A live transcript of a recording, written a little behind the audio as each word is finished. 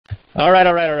All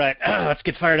right. Let's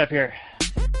get fired up here.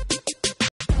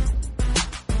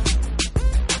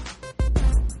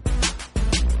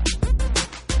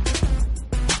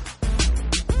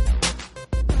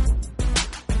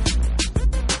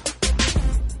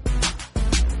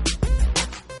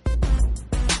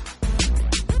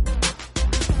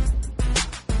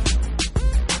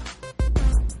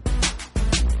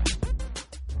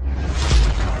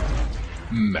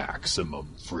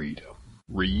 Maximum freedom.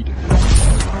 Read. Stay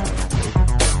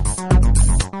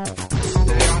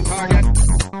on target.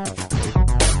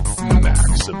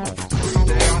 Maximum freedom.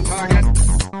 Stay on target.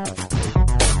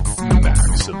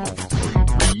 Maximum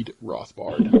freedom. Read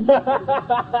Rothbard.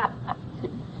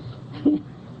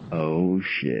 Oh,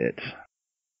 shit.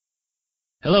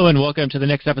 Hello and welcome to the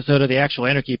next episode of the Actual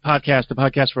Anarchy podcast, the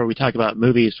podcast where we talk about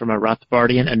movies from a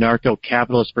Rothbardian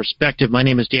anarcho-capitalist perspective. My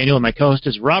name is Daniel and my co-host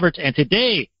is Robert, and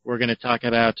today we're going to talk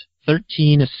about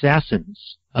 13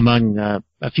 Assassins, among a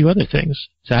few other things.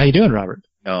 So how you doing, Robert?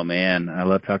 Oh, man, I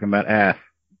love talking about ass.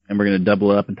 And we're going to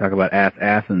double up and talk about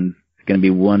assassins. It's going to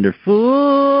be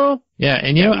wonderful. Yeah,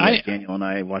 and you know, Daniel and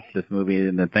I watched this movie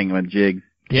and the thing with jigs.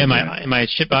 Yeah, my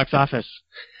shitbox office.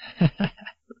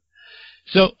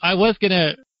 So I was going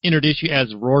to introduce you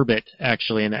as Rorbit,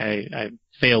 actually, and I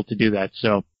failed to do that.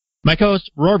 So my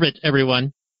co-host, Rorbit,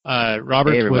 everyone.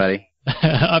 Robert hey, everybody.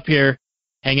 was up here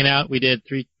hanging out. We did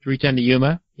 310 to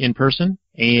Yuma in person,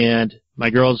 and my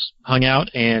girls hung out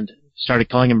and started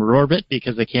calling him Rorbit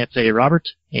because they can't say Robert,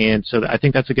 and so I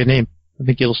think that's a good name. I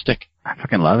think it'll stick. I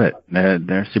fucking love it.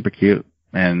 They're super cute.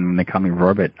 And when they called me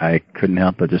Rorbit, I couldn't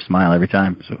help but just smile every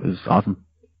time. So it was awesome.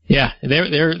 Yeah, they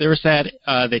were sad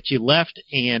that you left,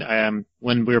 and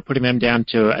when we were putting them down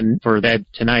for bed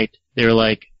tonight, they were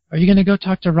like, "Are you going to go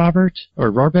talk to Robert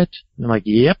or Rorbit?" And I'm like,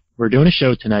 "Yep, we're doing a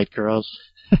show tonight, girls."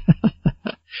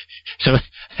 So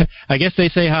I guess they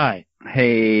say hi.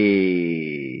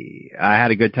 Hey, I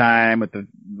had a good time with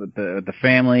the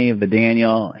family of the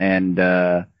Daniel, and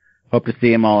hope to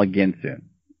see them all again soon.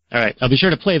 All right, I'll be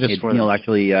sure to play this for them. Daniel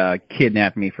actually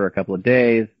kidnapped me for a couple of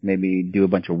days, made me do a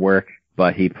bunch of work.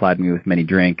 But he plied me with many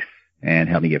drinks and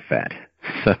helped me get fat.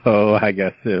 So I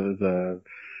guess it was a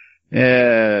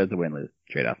win-lose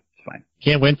trade-off. It's fine.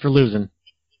 Can't win for losing.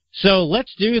 So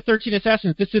let's do 13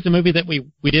 Assassins. This is a movie that we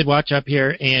did watch up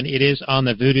here, and it is on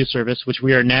the Vudu service, which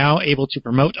we are now able to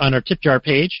promote on our tip jar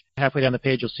page. Halfway down the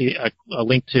page, you'll see a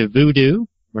link to Vudu.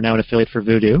 We're now an affiliate for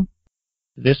Vudu.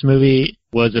 This movie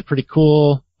was a pretty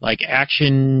cool,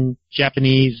 action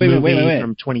Japanese movie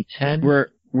from 2010.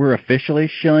 We're officially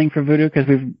shilling for Vudu because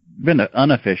we've been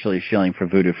unofficially shilling for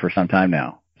Vudu for some time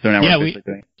now. So now we're officially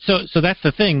doing it. So that's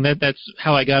the thing. That's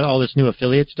how I got all this new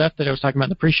affiliate stuff that I was talking about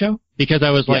in the pre-show. Because I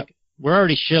was like, we're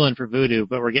already shilling for Vudu,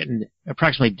 but we're getting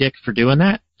approximately dick for doing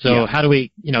that. So how do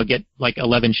we, get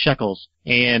 11 shekels?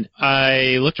 And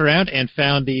I looked around and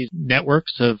found these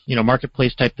networks of,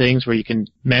 marketplace type things where you can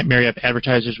marry up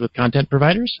advertisers with content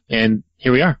providers. And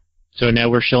here we are. So now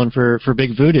we're shilling for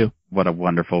Big Vudu. What a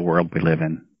wonderful world we live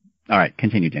in. All right,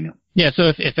 continue, Daniel. Yeah,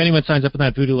 so if anyone signs up on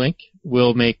that Vudu link,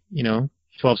 we'll make,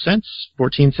 12 cents,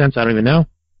 14 cents, I don't even know.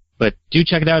 But do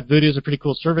check it out. Vudu is a pretty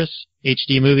cool service.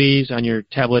 HD movies on your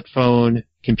tablet, phone,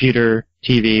 computer,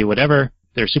 TV, whatever.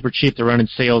 They're super cheap. They're running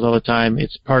sales all the time.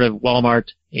 It's part of Walmart.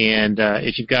 And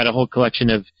if you've got a whole collection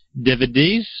of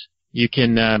DVDs, you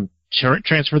can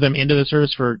transfer them into the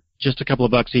service for just a couple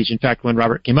of bucks each. In fact, when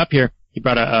Robert came up here, he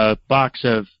brought a box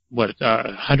of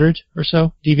 100 or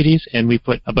so DVDs, and we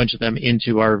put a bunch of them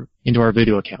into our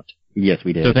Vudu account. Yes,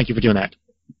 we did. So thank you for doing that.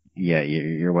 Yeah,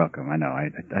 you're welcome. I know.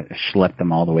 I schlepped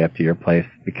them all the way up to your place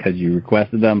because you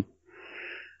requested them.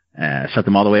 Shut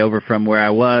them all the way over from where I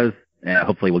was. And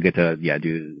hopefully we'll get to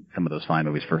do some of those fine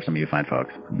movies for some of you fine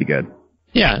folks. It'd be good.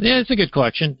 Yeah, it's a good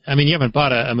collection. I mean, you haven't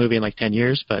bought a movie in 10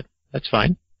 years, but that's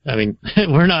fine. I mean,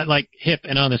 we're not hip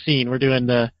and on the scene. We're doing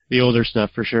the older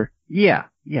stuff for sure. Yeah.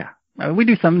 We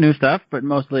do some new stuff, but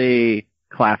mostly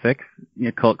classics,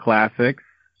 cult classics,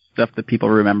 stuff that people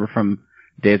remember from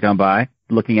days gone by,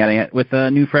 looking at it with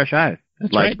new, fresh eyes.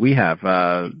 That's right. We have,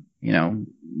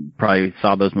 probably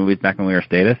saw those movies back when we were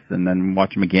statists and then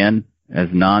watch them again as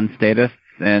non-statists,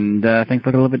 and things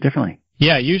look a little bit differently.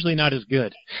 Yeah, usually not as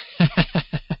good.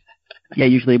 Yeah,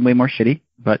 usually way more shitty,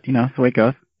 but, it's the way it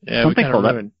goes. Yeah, we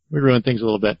ruin things a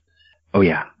little bit. Oh,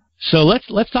 yeah. So let's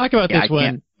talk about this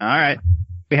one. All right.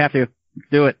 We have to. Let's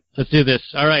do it. Let's do this.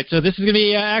 All right. So this is going to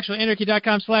be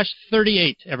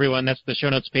actualanarchy.com/38, everyone. That's the show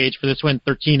notes page for this one,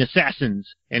 13 Assassins.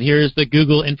 And here's the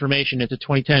Google information. It's a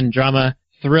 2010 drama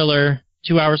thriller,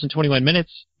 2 hours and 21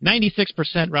 minutes,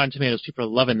 96% Rotten Tomatoes. People are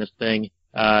loving this thing.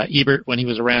 Ebert, when he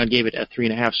was around, gave it a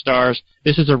 3.5 stars.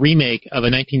 This is a remake of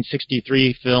a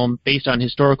 1963 film based on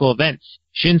historical events.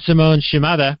 Shinzaemon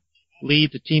Shimada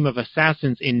leads a team of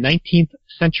assassins in 19th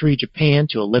century Japan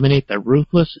to eliminate the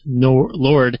ruthless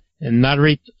Lord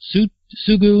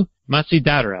Naritsugu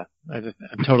Matsudaira. I'm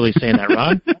totally saying that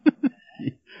wrong.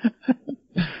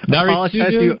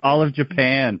 Naritsugu, all of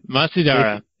Japan.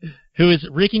 Matsudaira, who is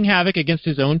wreaking havoc against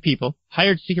his own people.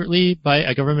 Hired secretly by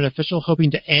a government official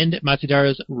hoping to end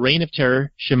Matsudaira's reign of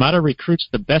terror, Shimada recruits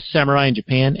the best samurai in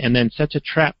Japan and then sets a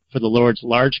trap for the Lord's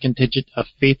large contingent of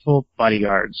faithful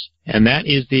bodyguards. And that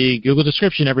is the Google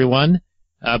description, everyone.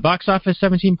 Box office,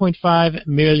 $17.5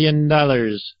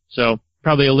 million. So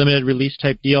probably a limited release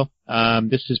type deal.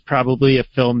 This is probably a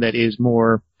film that is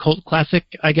more cult classic,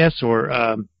 I guess,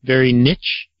 or very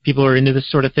niche. People are into this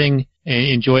sort of thing and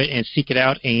enjoy it and seek it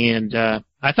out. And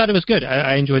I thought it was good.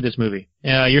 I enjoyed this movie.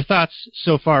 Your thoughts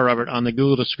so far, Robert, on the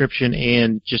Google description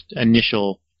and just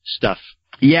initial stuff?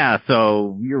 Yeah,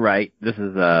 so you're right. This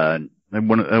is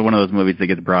one of those movies that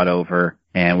gets brought over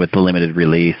and with the limited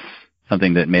release,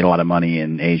 something that made a lot of money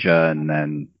in Asia and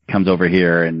then comes over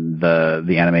here, and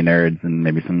the anime nerds and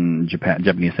maybe some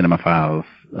Japanese cinemaphiles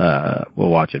will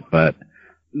watch it. But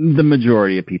the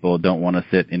majority of people don't want to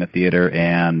sit in a theater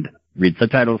and read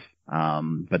subtitles.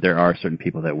 But there are certain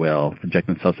people that will subject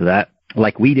themselves to that,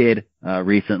 like we did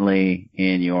recently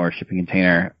in your shipping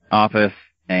container office.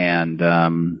 And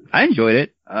I enjoyed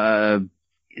it.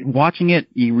 Watching it,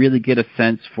 you really get a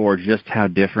sense for just how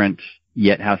different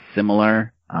yet how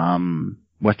similar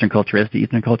Western culture is to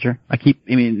Eastern culture.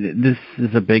 This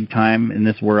is a big time in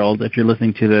this world. If you're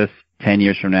listening to this 10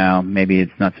 years from now, maybe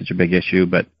it's not such a big issue,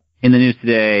 but in the news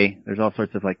today, there's all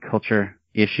sorts of culture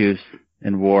issues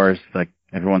and wars.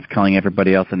 Everyone's calling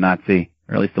everybody else a Nazi,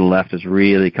 or at least the left is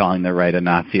really calling the right a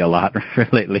Nazi a lot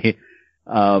lately,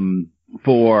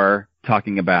 for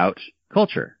talking about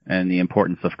culture and the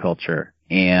importance of culture.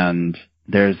 And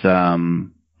there's,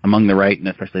 among the right and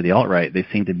especially the alt-right, they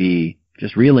seem to be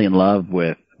just really in love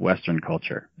with Western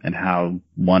culture and how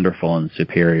wonderful and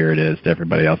superior it is to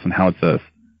everybody else, and how it's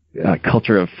a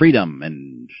culture of freedom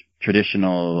and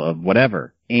traditional of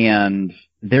whatever. And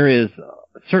there is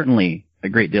certainly a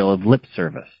great deal of lip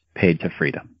service paid to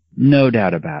freedom. No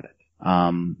doubt about it.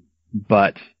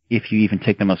 But if you even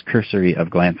take the most cursory of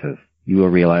glances, you will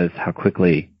realize how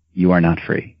quickly you are not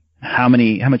free. How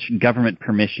much government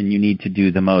permission you need to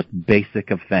do the most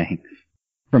basic of things.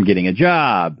 From getting a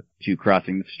job, to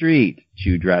crossing the street,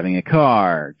 to driving a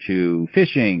car, to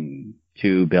fishing,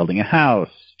 to building a house,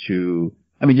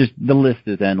 just the list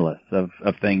is endless of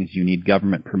things you need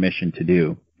government permission to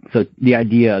do. So the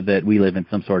idea that we live in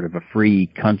some sort of a free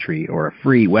country or a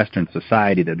free Western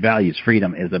society that values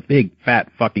freedom is a big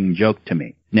fat fucking joke to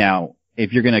me. Now,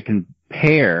 if you're going to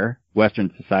compare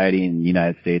Western society in the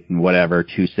United States and whatever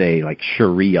to, say,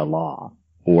 Sharia law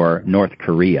or North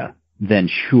Korea, then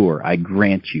sure, I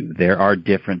grant you, there are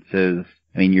differences.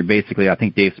 You're basically, I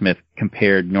think Dave Smith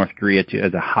compared North Korea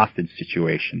as a hostage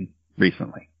situation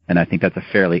recently. And I think that's a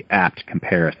fairly apt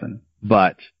comparison.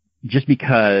 But just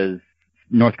because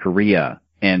North Korea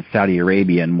and Saudi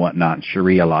Arabia and whatnot,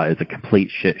 Sharia law is a complete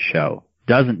shit show,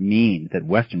 doesn't mean that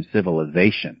Western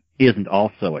civilization isn't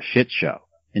also a shit show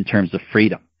in terms of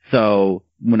freedom. So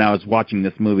when I was watching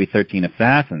this movie, 13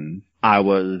 Assassins, I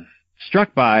was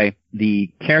struck by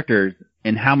the characters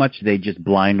and how much they just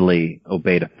blindly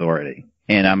obeyed authority.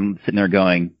 And I'm sitting there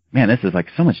going, man, this is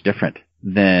so much different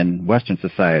than Western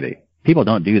society. People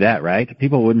don't do that, right?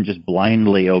 People wouldn't just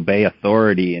blindly obey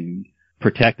authority and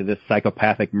protect this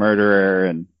psychopathic murderer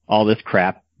and all this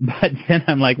crap. But then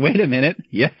I'm like, wait a minute.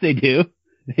 Yes, they do.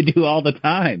 They do all the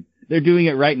time. They're doing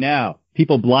it right now.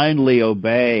 People blindly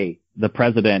obey the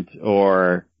president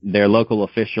or their local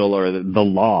official or the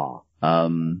law.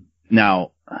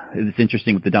 Now, it's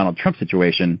interesting with the Donald Trump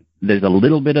situation. There's a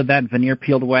little bit of that veneer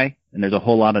peeled away, and there's a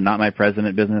whole lot of not my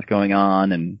president business going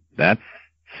on, and that's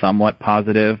somewhat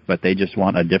positive, but they just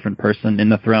want a different person in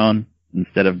the throne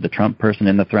instead of the Trump person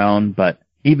in the throne. But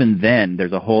even then,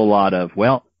 there's a whole lot of,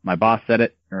 well, my boss said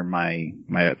it, or my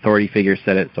authority figure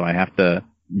said it, so I have to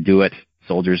do it.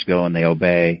 Soldiers go and they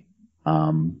obey.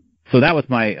 So that was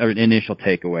my initial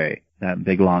takeaway, that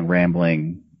big, long,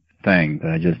 rambling thing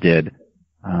that I just did.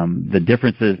 The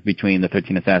differences between the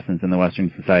 13 Assassins and the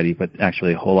Western society, but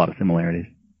actually a whole lot of similarities.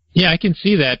 Yeah, I can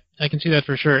see that. I can see that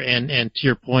for sure. And to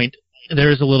your point,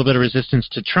 there is a little bit of resistance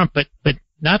to Trump, but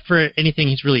not for anything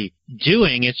he's really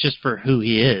doing. It's just for who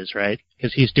he is, right?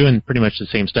 Because he's doing pretty much the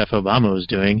same stuff Obama was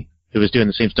doing, who was doing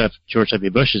the same stuff George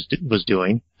W. Bush was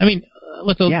doing.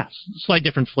 with a slight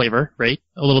different flavor, right?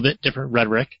 A little bit different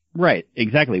rhetoric. Right,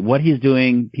 exactly. What he's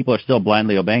doing, people are still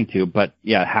blindly obeying to, but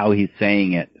how he's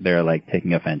saying it, they're like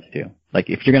taking offense to. Like,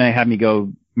 if you're gonna have me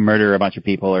go murder a bunch of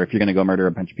people, or if you're gonna go murder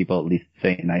a bunch of people, at least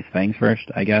say nice things first,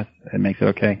 I guess. It makes it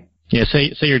okay. Yeah,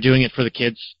 say you're doing it for the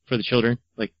kids, for the children.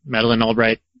 Like, Madeleine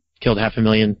Albright killed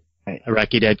 500,000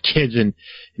 Iraqi dead kids, and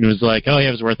it was like, oh yeah,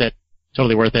 it was worth it.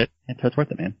 Totally worth it. It's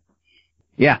worth it, man.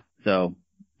 Yeah, so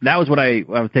that was what I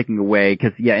was taking away,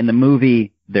 because, in the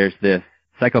movie, there's this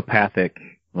psychopathic,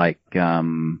 like,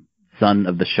 son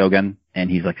of the shogun, and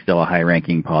he's, like, still a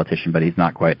high-ranking politician, but he's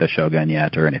not quite the shogun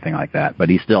yet or anything like that. But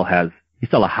he's still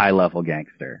a high-level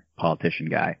gangster, politician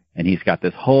guy. And he's got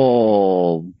this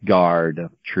whole guard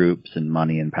of troops and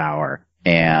money and power.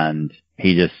 And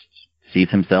he just sees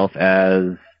himself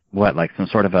as, some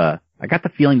sort of I got the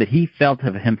feeling that he felt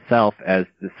of himself as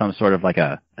some sort of like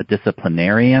a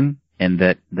disciplinarian, and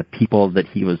that the people that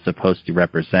he was supposed to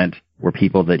represent were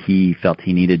people that he felt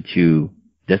he needed to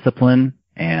discipline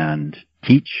and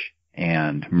teach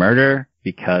and murder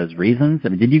because reasons. I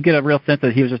mean, did you get a real sense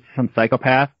that he was just some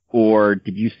psychopath, or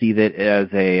did you see that as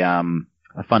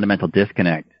a fundamental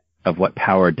disconnect of what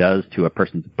power does to a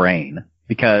person's brain?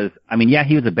 Because, I mean,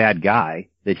 he was a bad guy,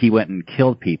 that he went and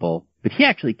killed people, but he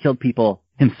actually killed people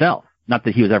himself. Not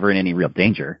that he was ever in any real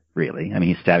danger, really. I mean,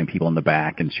 he's stabbing people in the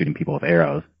back and shooting people with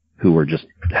arrows who were just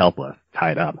helpless,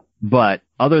 tied up. But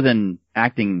other than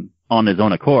acting on his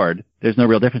own accord, there's no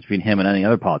real difference between him and any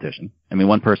other politician. I mean,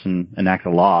 one person enacts a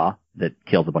law that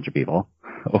kills a bunch of people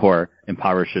or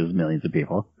impoverishes millions of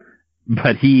people,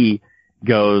 but he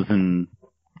goes and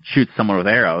shoots someone with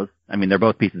arrows. I mean, they're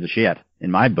both pieces of shit in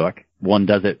my book. One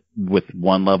does it with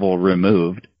one level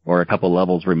removed or a couple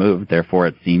levels removed. Therefore,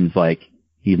 it seems like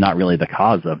he's not really the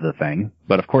cause of the thing,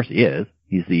 but of course he is.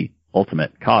 He's the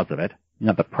ultimate cause of it.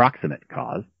 Not the proximate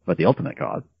cause, but the ultimate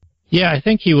cause. Yeah, I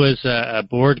think he was a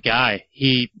bored guy.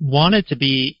 He wanted to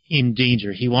be in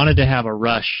danger. He wanted to have a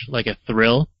rush, like a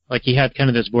thrill. Like, he had kind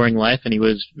of this boring life, and he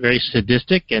was very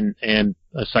sadistic and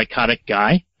a psychotic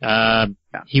guy.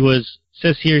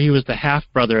 Says here he was the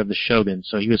half-brother of the shogun,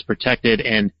 so he was protected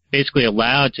and basically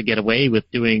allowed to get away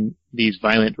with doing these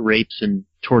violent rapes and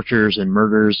tortures and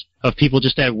murders of people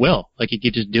just at will. Like, he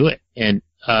could just do it. And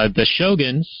the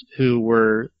shoguns who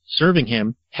were serving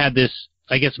him had this,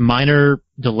 I guess, minor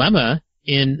dilemma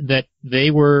in that they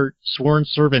were sworn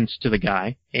servants to the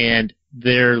guy, and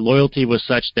their loyalty was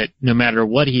such that no matter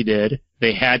what he did,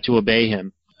 they had to obey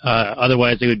him.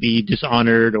 Otherwise they would be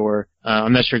dishonored, or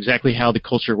I'm not sure exactly how the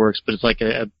culture works, but it's like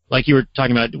like you were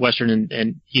talking about, Western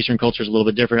and Eastern culture is a little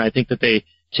bit different. I think that they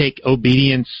take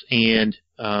obedience and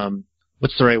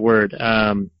what's the right word?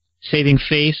 Saving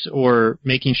face or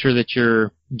making sure that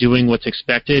you're doing what's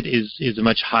expected is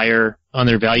much higher on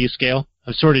their value scale.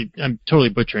 I'm totally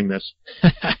butchering this.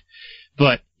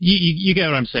 But you get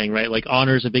what I'm saying, right? Like,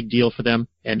 honor is a big deal for them,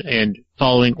 and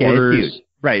following orders. It's huge.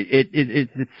 Right.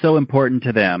 It's so important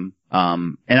to them.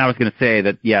 And I was going to say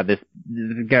that, this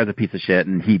guy was a piece of shit,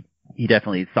 and he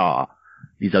definitely saw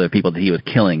these other people that he was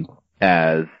killing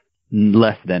as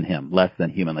less than him, less than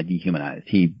human, like dehumanized.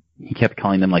 He kept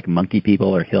calling them like monkey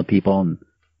people or hill people and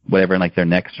whatever, and like their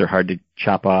necks are hard to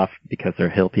chop off because they're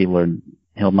hill people or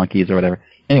hill monkeys or whatever.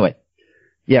 Anyway,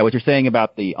 what you're saying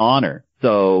about the honor.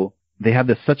 So they have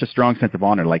such a strong sense of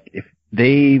honor. Like, if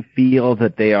they feel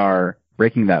that they are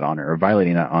breaking that honor or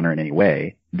violating that honor in any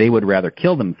way, they would rather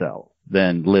kill themselves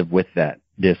than live with that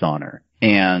dishonor.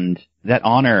 And that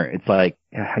honor, it's like,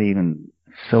 how do you even,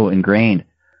 so ingrained.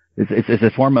 It's a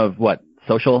form of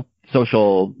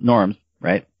social norms,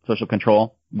 right? Social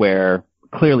control, where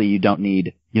clearly you don't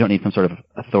need some sort of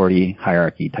authority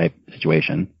hierarchy type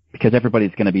situation, because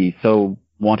everybody's going to be so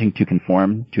wanting to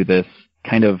conform to this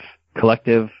kind of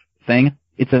collective thing.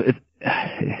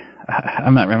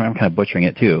 I'm kind of butchering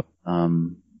it too.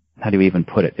 How do we even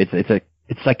put it?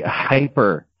 It's like a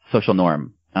hyper social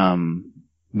norm,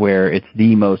 where it's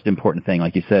the most important thing,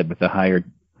 like you said, with the higher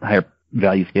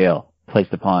value scale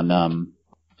placed upon,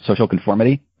 social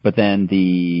conformity. But then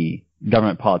the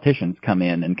government politicians come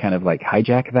in and kind of like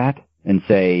hijack that and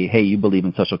say, hey, you believe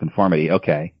in social conformity.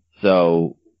 Okay.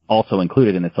 So also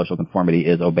included in the social conformity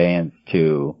is obedience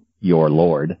to your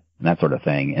lord and that sort of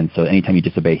thing. And so anytime you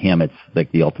disobey him, it's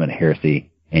like the ultimate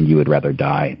heresy, and you would rather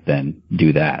die than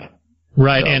do that.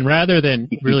 Right. So, and rather than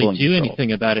really do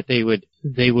anything about it, they would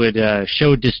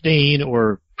show disdain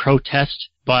or protest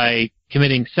by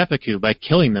committing seppuku, by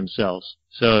killing themselves.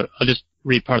 So I'll just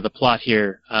read part of the plot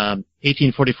here.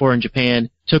 1844 in Japan,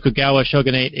 Tokugawa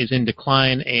shogunate is in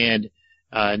decline, and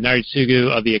Naritsugu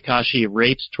of the Akashi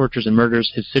rapes, tortures, and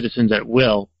murders his citizens at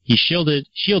will. He's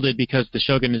shielded because the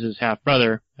shogun is his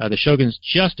half-brother. The shogun's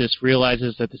justice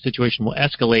realizes that the situation will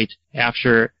escalate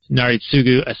after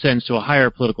Naritsugu ascends to a higher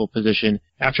political position.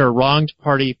 After a wronged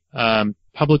party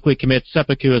publicly commits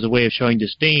seppuku as a way of showing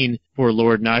disdain for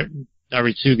Lord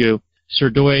Naritsugu, Sir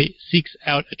Doi seeks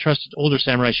out a trusted older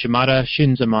samurai, Shimada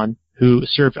Shinzaemon, who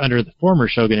served under the former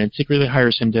shogun, and secretly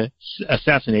hires him to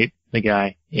assassinate the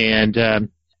guy. And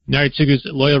Naritsugu's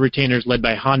loyal retainers, led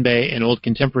by Hanbei, an old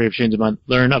contemporary of Shinzaemon,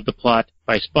 learn of the plot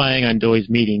by spying on Doi's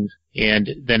meetings. And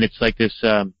then it's like this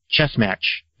chess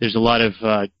match. There's a lot of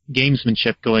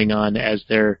gamesmanship going on as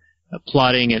they're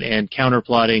plotting and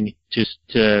counter-plotting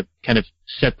to kind of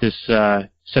set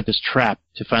this trap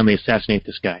to finally assassinate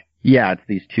this guy. Yeah, it's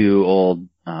these two old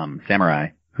samurai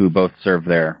who both serve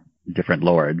their different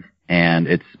lords, and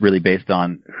it's really based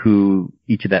on who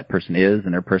each of that person is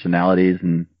and their personalities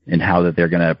and how that they're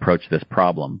going to approach this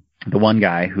problem. The one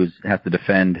guy who has to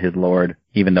defend his lord,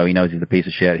 even though he knows he's a piece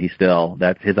of shit,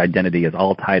 that's his identity is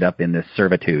all tied up in this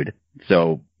servitude.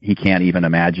 So he can't even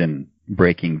imagine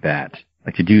breaking that.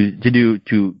 Like to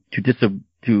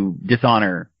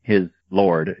dishonor his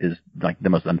lord is like the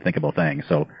most unthinkable thing.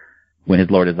 So when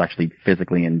his lord is actually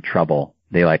physically in trouble,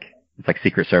 it's like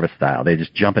Secret Service style. They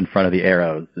just jump in front of the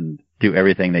arrows and do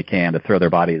everything they can to throw their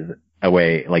bodies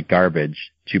away like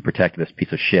garbage to protect this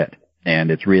piece of shit. And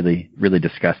it's really, really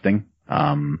disgusting.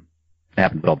 It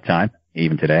happens all the time,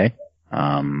 even today.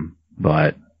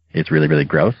 But it's really, really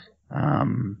gross.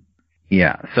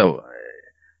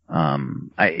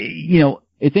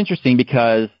 It's interesting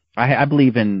because I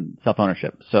believe in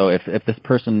self-ownership. So if this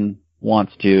person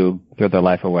wants to throw their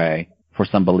life away for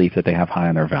some belief that they have high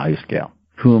on their value scale,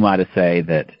 who am I to say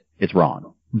that it's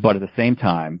wrong? But at the same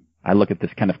time, I look at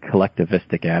this kind of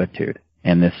collectivistic attitude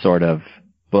and this sort of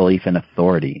belief in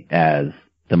authority as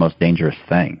the most dangerous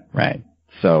thing, right?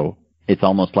 So it's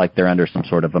almost like they're under some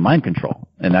sort of a mind control.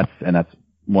 And that's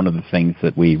one of the things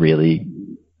that we really,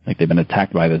 like, they've been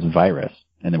attacked by this virus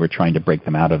and then we're trying to break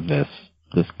them out of this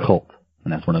cult.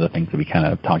 And that's one of the things that we kind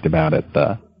of talked about at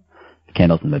the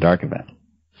Candles in the Dark event.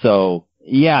 So,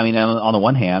 yeah, I mean, on the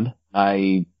one hand,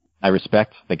 I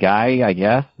respect the guy, I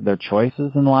guess, their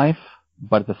choices in life,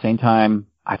 but at the same time,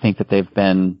 I think that they've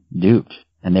been duped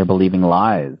and they're believing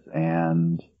lies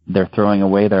and they're throwing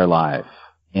away their life,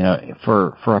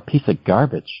 for a piece of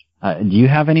garbage. Do you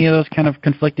have any of those kind of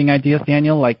conflicting ideas,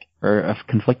 Daniel, or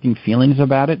conflicting feelings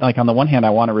about it? Like, on the one hand, I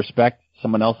want to respect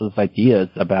someone else's ideas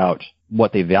about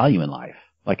what they value in life.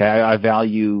 Like, I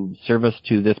value service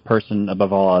to this person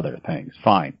above all other things.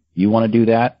 Fine. You want to do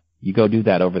that? You go do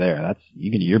that over there. You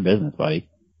can do your business, buddy.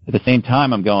 At the same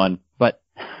time, I'm going, but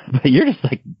you're just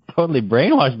like totally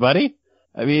brainwashed, buddy.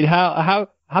 I mean, how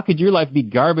could your life be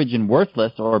garbage and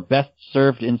worthless or best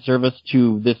served in service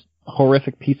to this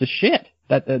horrific piece of shit?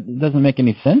 That doesn't make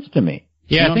any sense to me.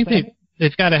 Yeah, I think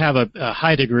they've got to have a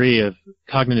high degree of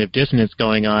cognitive dissonance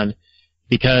going on,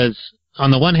 because on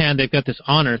the one hand, they've got this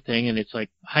honor thing, and it's like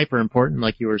hyper important,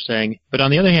 like you were saying. But on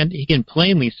the other hand, he can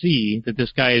plainly see that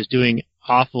this guy is doing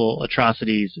awful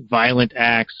atrocities, violent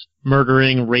acts,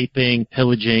 murdering, raping,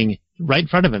 pillaging, right in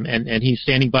front of him, and he's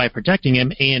standing by protecting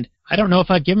him. And I don't know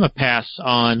if I'd give him a pass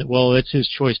on, well, it's his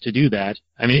choice to do that.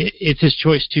 I mean, it's his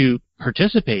choice to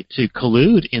participate, to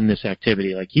collude in this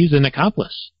activity. Like, he's an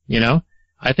accomplice,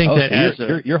 I think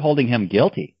that you're holding him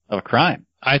guilty of a crime.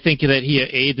 I think that he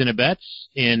aids and abets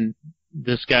in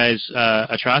this guy's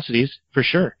atrocities, for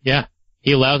sure. Yeah.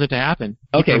 He allows it to happen.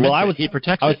 Okay, he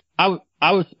protects it.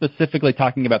 I was specifically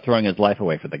talking about throwing his life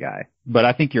away for the guy. But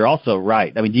I think you're also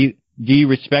right. I mean, do you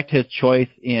respect his choice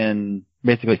in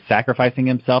basically sacrificing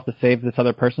himself to save this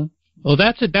other person? Well,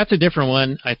 that's a different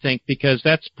one, I think, because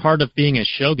that's part of being a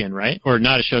shogun, right? Or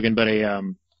not a shogun, but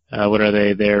what are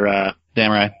they? They're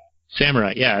samurai.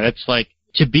 Samurai, yeah. That's like,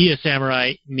 to be a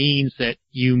samurai means that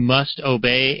you must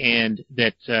obey, and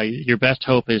that your best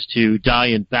hope is to die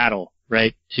in battle,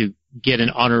 right? To get an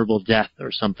honorable death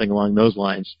or something along those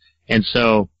lines. And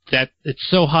so that it's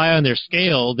so high on their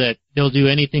scale that they'll do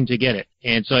anything to get it.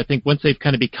 And so I think once they've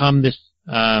kind of become this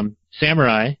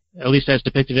samurai, at least as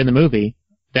depicted in the movie,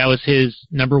 that was his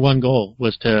number one goal,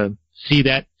 was to see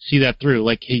that through.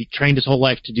 Like, he trained his whole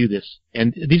life to do this.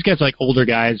 And these guys are like older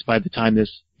guys by the time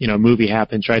this, movie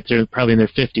happens, right? They're probably in their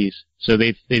 50s. So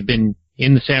they've been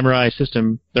in the samurai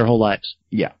system their whole lives.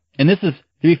 Yeah. And this is,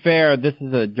 to be fair, this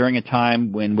is during a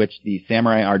time in which the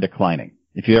samurai are declining.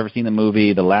 If you've ever seen the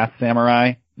movie The Last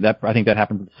Samurai, I think that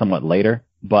happened somewhat later.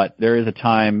 But there is a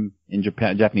time in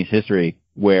Japanese history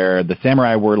where the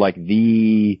samurai were like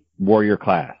the warrior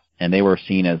class, and they were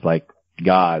seen as like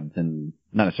gods, and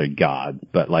not necessarily gods,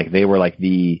 but like they were like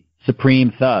the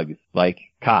supreme thugs, like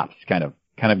cops, kind of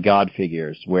kind of god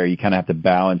figures where you kind of have to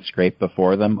bow and scrape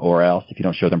before them, or else if you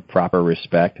don't show them proper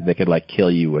respect, they could like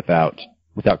kill you without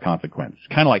consequence.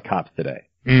 Kind of like cops today.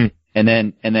 Mm. And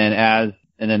then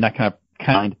that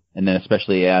kind, and then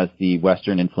especially as the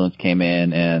Western influence came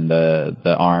in and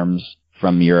the arms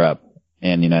from Europe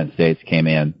and the United States came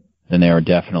in, then they were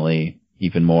definitely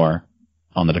even more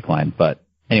on the decline. But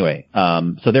anyway,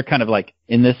 so they're kind of like,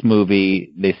 in this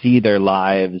movie, they see their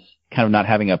lives kind of not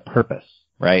having a purpose,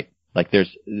 right? Like this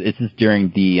is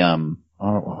during the,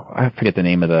 I forget the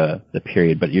name of the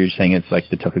period, but you're saying it's like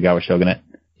the Tokugawa shogunate?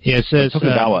 Yeah, it says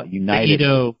Tokugawa United.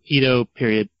 The Edo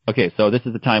period. Okay, so this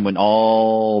is the time when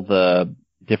all the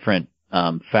different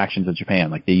factions of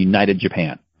Japan, like they united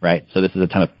Japan, right? So this is a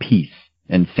time of peace.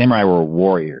 And samurai were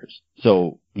warriors.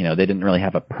 So, they didn't really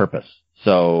have a purpose.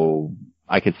 So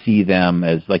I could see them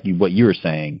as like what you were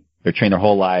saying. They're trained their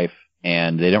whole life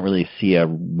and they don't really see a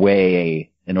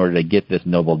way in order to get this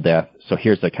noble death. So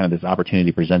here's the kind of this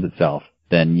opportunity presents itself.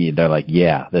 Then they're like,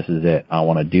 yeah, this is it. I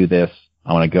want to do this.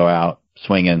 I want to go out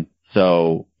swinging.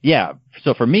 So yeah.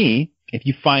 So for me,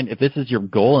 if this is your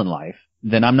goal in life,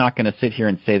 then I'm not going to sit here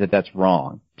and say that that's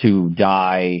wrong to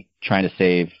die trying to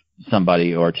save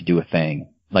somebody or to do a thing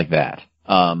like that.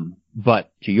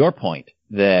 But to your point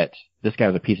that this guy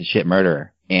was a piece of shit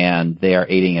murderer and they are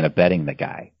aiding and abetting the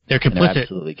guy. They're complicit. They're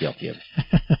absolutely guilty of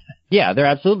Yeah, they're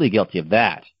absolutely guilty of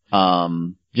that.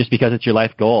 Just because it's your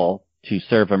life goal to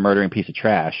serve a murdering piece of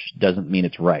trash doesn't mean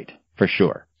it's right, for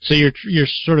sure. So you're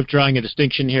sort of drawing a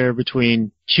distinction here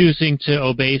between choosing to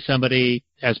obey somebody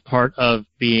as part of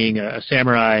being a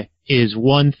samurai is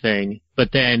one thing,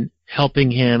 but then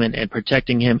helping him and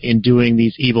protecting him in doing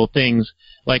these evil things.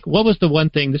 Like, what was the one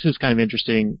thing, this is kind of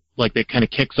interesting, like that kind of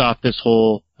kicks off this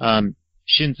whole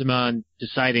Shinzaemon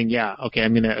deciding, yeah, okay,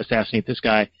 I'm going to assassinate this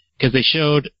guy, because they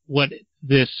showed what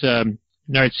this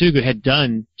Naritsugu had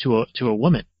done to a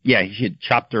woman. Yeah, he had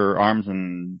chopped her arms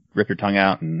and ripped her tongue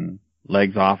out and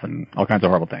legs off and all kinds of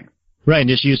horrible things. Right, and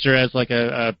just used her as like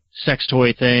a sex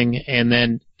toy thing and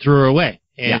then threw her away.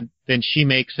 And then she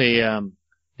makes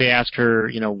they ask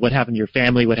her, what happened to your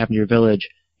family, what happened to your village?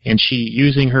 And she,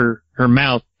 using her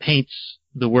mouth, paints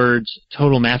the words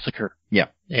total massacre. Yeah.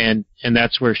 And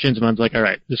that's where Shinzaemon's like, all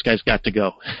right, this guy's got to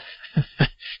go.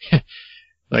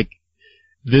 Like,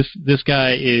 this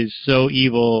guy is so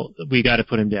evil, we got to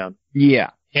put him down.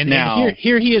 Yeah. And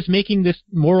here he is making this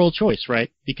moral choice,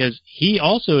 right? Because he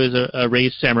also is a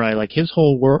raised samurai. Like his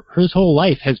whole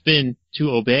life has been to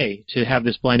obey, to have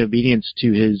this blind obedience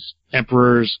to his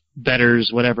emperors,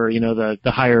 betters, whatever,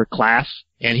 the higher class.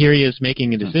 And here he is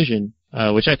making a decision,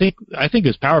 which I think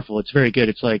is powerful. It's very good.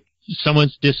 It's like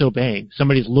someone's disobeying.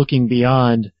 Somebody's looking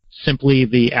beyond simply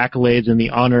the accolades and the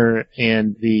honor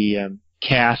and the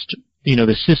caste,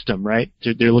 the system, right?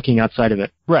 They're looking outside of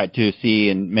it. Right, to see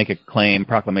and make a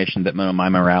proclamation that my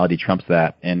morality trumps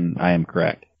that, and I am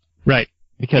correct. Right.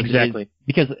 Exactly.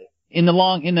 Because in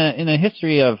the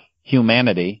history of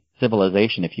humanity,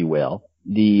 civilization, if you will,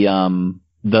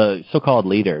 the so-called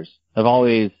leaders have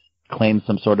always claimed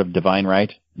some sort of divine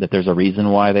right, that there's a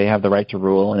reason why they have the right to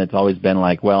rule, and it's always been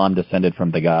like, well, I'm descended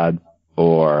from the gods,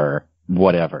 or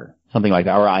whatever. Something like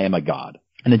that, or I am a god.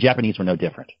 And the Japanese were no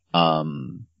different.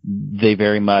 They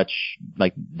very much,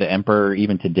 like the emperor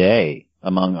even today,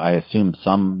 among, I assume,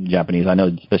 some Japanese, I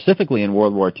know specifically in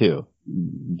World War II,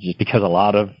 just because a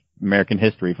lot of American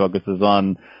history focuses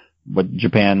on what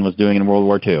Japan was doing in World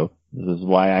War II. This is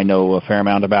why I know a fair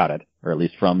amount about it, or at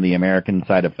least from the American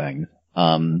side of things.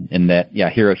 In that,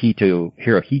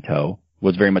 Hirohito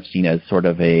was very much seen as sort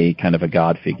of a kind of a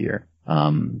god figure.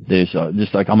 There's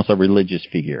just like almost a religious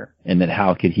figure, and that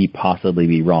how could he possibly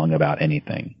be wrong about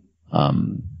anything?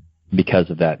 Because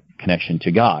of that connection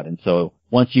to God. And so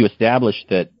once you establish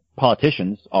that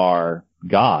politicians are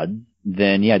gods,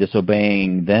 then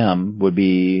disobeying them would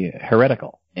be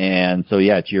heretical. And so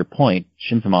to your point,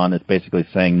 Shinzaemon is basically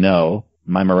saying, no,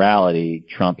 my morality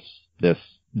trumps this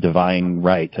divine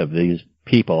right of these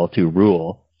people to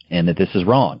rule, and that this is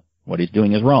wrong. What he's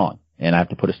doing is wrong, and I have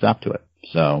to put a stop to it.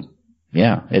 So,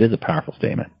 it is a powerful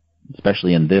statement,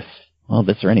 especially in this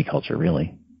or any culture,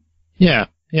 really. Yeah.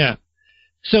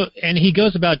 So, and he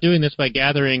goes about doing this by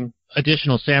gathering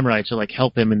additional samurai to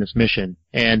help him in this mission.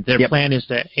 And their plan is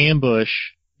to ambush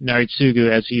Naritsugu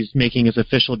as he's making his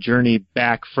official journey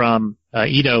back from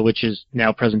Edo, which is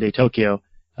now present-day Tokyo,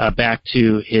 back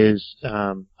to his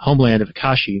homeland of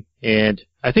Akashi. And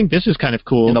I think this is kind of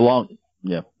cool. In the long,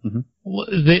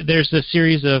 mm-hmm. There's a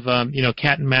series of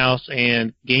cat and mouse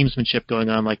and gamesmanship going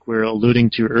on, like we're alluding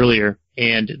to earlier.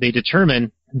 And they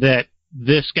determine that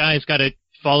this guy's got to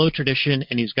follow tradition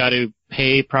and he's got to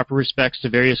pay proper respects to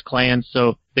various clans.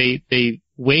 So they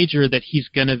wager that he's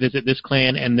going to visit this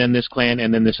clan and then this clan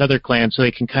and then this other clan so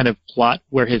they can kind of plot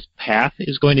where his path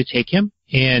is going to take him.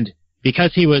 And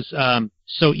because he was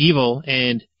so evil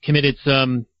and committed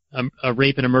a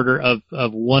rape and a murder of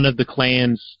one of the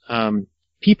clan's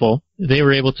people, they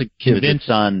were able to convince...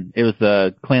 It was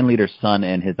the clan leader's son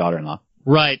and his daughter-in-law.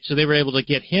 Right, so they were able to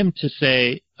get him to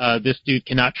say, this dude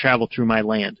cannot travel through my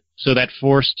land. So that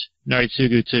forced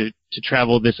Naritsugu to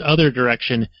travel this other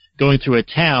direction, going through a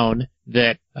town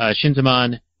that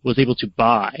Shinzaemon was able to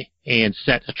buy and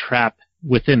set a trap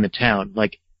within the town,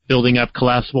 like building up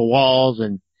collapsible walls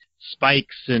and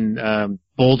spikes and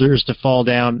boulders to fall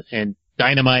down and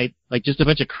dynamite, like just a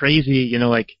bunch of crazy,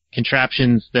 like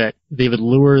contraptions that they would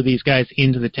lure these guys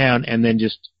into the town and then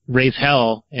just raise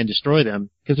hell and destroy them.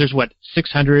 Because there's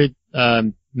 600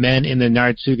 men in the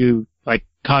Naritsugu like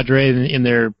cadre in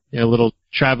their little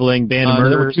traveling band of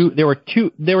murderers.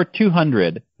 There were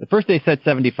 200. At first they said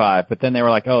 75, but then they were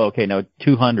like, oh, okay, no,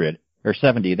 200 or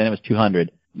 70. Then it was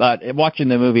 200. But watching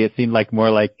the movie, it seemed like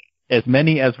more like as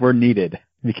many as were needed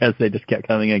because they just kept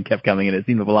coming in. It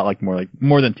seemed a lot like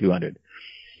more than 200.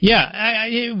 Yeah,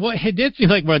 it did seem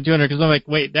like more than 200 because I'm like,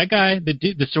 wait, that guy,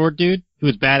 the sword dude who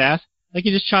was badass, like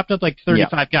he just chopped up like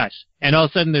 35 guys, and all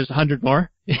of a sudden there's 100 more.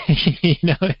 It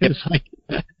was like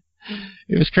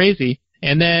it was crazy.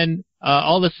 And then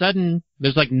all of a sudden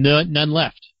there's like none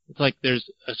left. It's like there's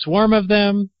a swarm of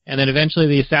them, and then eventually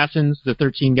the assassins, the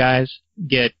 13 guys,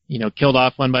 get killed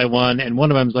off one by one, and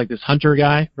one of them's like this hunter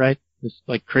guy, right? This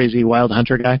like crazy wild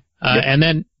hunter guy. Yep. And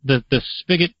then the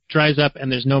spigot dries up,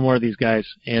 and there's no more of these guys.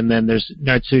 And then there's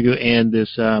Naritsugu and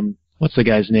this what's the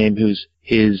guy's name? Who's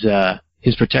his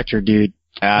protector dude?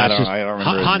 I don't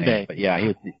remember his Hanbei. name, but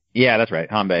yeah, that's right,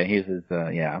 Hanbei. He's his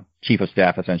chief of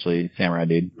staff, essentially, samurai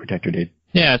dude, protector dude.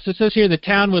 Yeah, so it says here the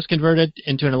town was converted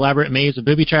into an elaborate maze of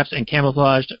booby traps and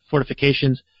camouflaged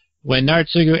fortifications. When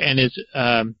Naritsugu and his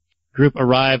group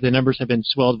arrived, the numbers have been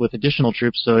swelled with additional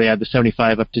troops, so they had the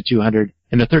 75 up to 200.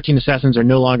 And the 13 assassins are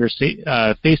no longer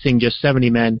facing just 70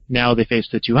 men. Now they face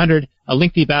the 200. A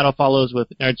lengthy battle follows with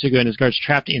Naritsugu and his guards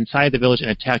trapped inside the village and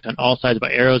attacked on all sides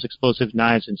by arrows, explosives,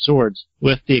 knives, and swords.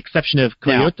 With the exception of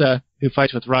Koyota, who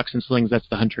fights with rocks and slings. That's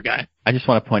the hunter guy. I just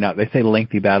want to point out, they say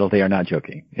lengthy battle. They are not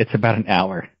joking. It's about an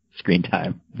hour screen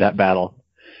time, that battle.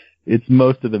 It's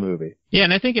most of the movie. Yeah,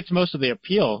 and I think it's most of the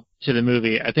appeal to the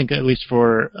movie. I think at least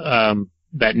for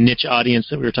that niche audience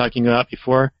that we were talking about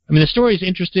before. I mean, the story's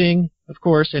interesting, of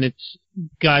course, and it's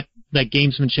got that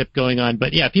gamesmanship going on.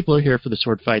 But yeah, people are here for the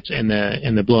sword fights and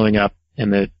the blowing up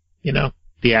and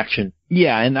the action.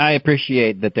 Yeah, and I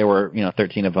appreciate that there were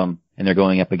 13 of them, and they're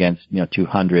going up against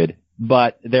 200.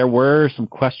 But there were some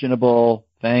questionable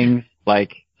things,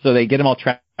 like so they get them all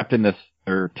trapped in this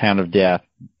town of death,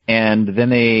 and then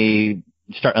they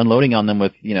start unloading on them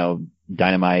with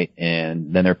dynamite,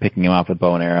 and then they're picking them off with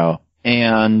bow and arrow,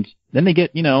 and then they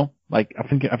get I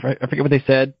forget what they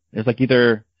said. There's like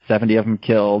either 70 of them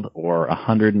killed or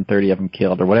 130 of them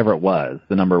killed or whatever it was,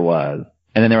 the number was,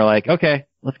 and then they were like, okay,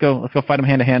 let's go fight them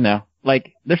hand to hand now.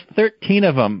 Like there's 13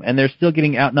 of them, and they're still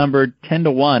getting outnumbered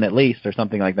 10-1 at least, or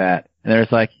something like that. And they're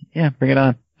just like, yeah, bring it on.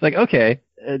 It's like, okay,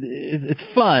 it's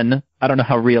fun. I don't know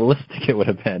how realistic it would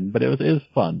have been, but it was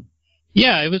fun.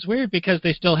 Yeah, it was weird because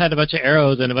they still had a bunch of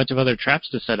arrows and a bunch of other traps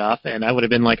to set off, and I would have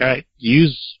been like, all right,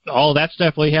 use all that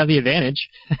stuff while you have the advantage,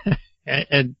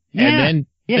 and then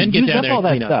get down there and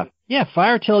clean up. Yeah,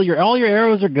 fire till all your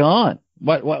arrows are gone.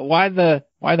 Why the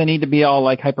need to be all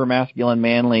like hyper masculine,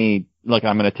 manly? Look,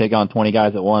 I'm going to take on 20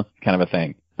 guys at once, kind of a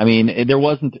thing. I mean, there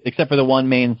wasn't, except for the one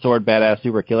main sword badass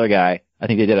super killer guy. I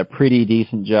think they did a pretty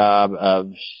decent job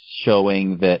of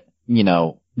showing that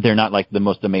they're not like the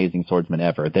most amazing swordsmen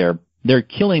ever. They're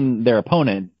killing their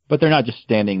opponent, but they're not just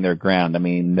standing their ground. I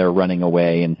mean, they're running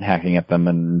away and hacking at them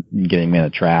and getting them in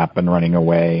a trap and running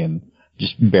away and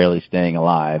just barely staying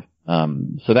alive.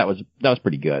 So that was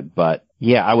pretty good. But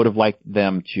yeah, I would have liked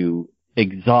them to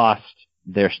exhaust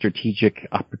their strategic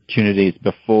opportunities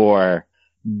before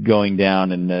going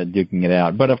down and duking it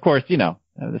out. But of course,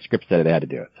 the script said they had to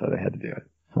do it, so they had to do it.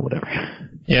 So whatever.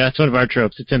 Yeah, it's one of our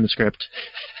tropes. It's in the script.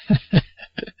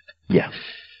 Yeah.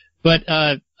 But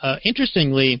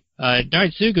interestingly,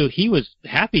 Naritsugu, he was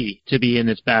happy to be in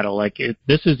this battle. Like,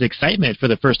 this is excitement for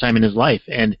the first time in his life.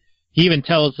 And he even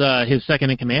tells his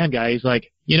second-in-command guy, he's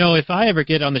like, if I ever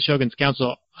get on the Shogun's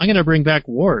council, I'm going to bring back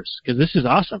wars, because this is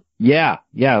awesome. Yeah.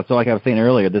 So like I was saying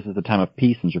earlier, this is a time of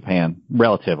peace in Japan,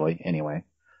 relatively, anyway.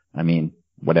 I mean,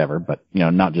 whatever, but,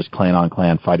 not just clan on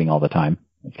clan fighting all the time.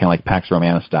 It's kind of like Pax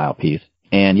Romana style peace.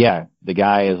 And yeah, the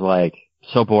guy is like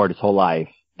so bored his whole life,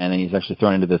 and then he's actually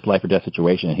thrown into this life or death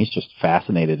situation, and he's just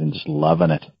fascinated and just loving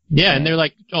it. Yeah, and they're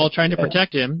like all trying to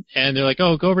protect him, and they're like,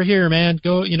 "Oh, go over here, man.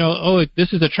 Go, oh,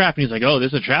 this is a trap." And he's like, "Oh,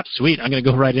 this is a trap? Sweet. I'm going to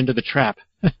go right into the trap."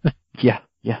 Yeah.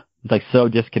 He's like so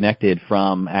disconnected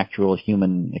from actual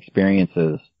human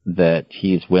experiences that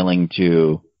he's willing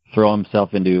to throw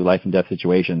himself into life and death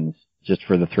situations just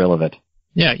for the thrill of it.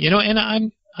 Yeah, and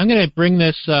I'm going to bring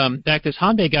this back. This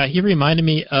Hanbei guy, he reminded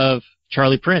me of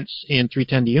Charlie Prince in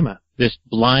 310 to Yuma. This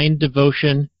blind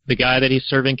devotion, the guy that he's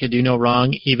serving can do no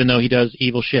wrong, even though he does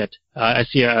evil shit. I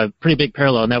see a pretty big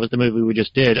parallel, and that was the movie we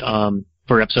just did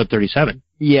for episode 37.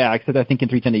 Yeah, except I think in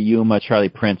 310 to Yuma, Charlie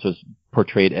Prince was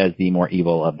portrayed as the more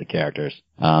evil of the characters,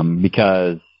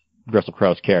 because Russell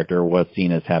Crowe's character was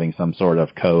seen as having some sort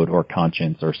of code or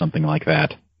conscience or something like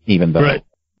that, even though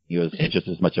he was just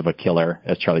as much of a killer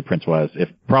as Charlie Prince was, if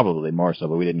probably more so,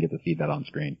 but we didn't get to see that on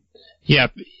screen. Yeah,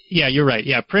 you're right.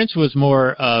 Yeah, Prince was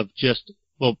more of just,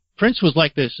 Prince was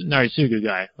like this Naritsugu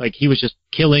guy. Like, he was just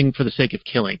killing for the sake of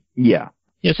killing. Yeah.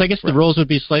 Yes, I guess the roles would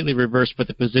be slightly reversed, but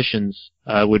the positions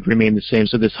would remain the same.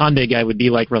 So this Hanbei guy would be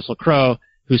like Russell Crowe,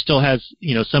 who still has,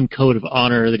 some code of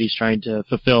honor that he's trying to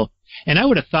fulfill. And I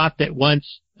would have thought that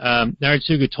once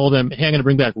Naritsugu told him, "Hey, I'm going to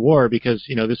bring back war because,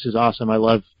 this is awesome. I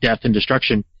love death and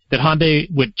destruction," that Hanbei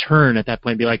would turn at that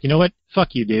point and be like, "You know what?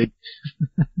 Fuck you, dude."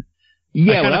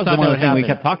 Yeah, well, that was one of the things we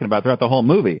kept talking about throughout the whole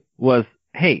movie was,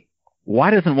 hey, why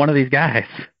doesn't one of these guys,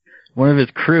 one of his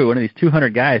crew, one of these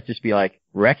 200 guys just be like,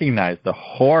 recognize the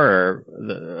horror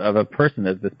of a person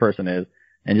as this person is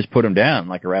and just put him down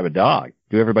like a rabid dog?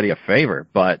 Do everybody a favor.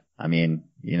 But,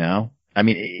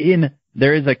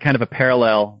 there is a kind of a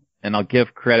parallel, and I'll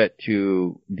give credit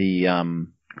to the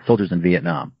soldiers in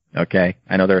Vietnam, okay?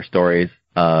 I know there are stories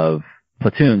of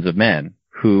platoons of men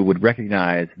who would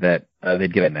recognize that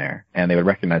they'd get in there, and they would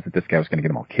recognize that this guy was going to get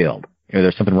them all killed.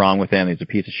 There's something wrong with him, he's a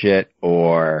piece of shit,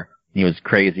 or he was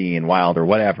crazy and wild or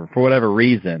whatever, for whatever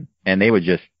reason, and they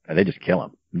just kill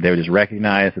him. They would just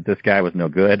recognize that this guy was no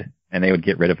good, and they would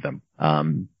get rid of them.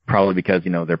 Probably because,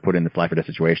 they're put in this life or death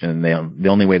situation, and the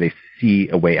only way they see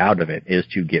a way out of it is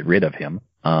to get rid of him.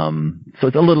 So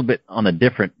it's a little bit on the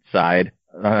different side.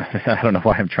 I don't know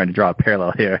why I'm trying to draw a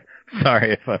parallel here.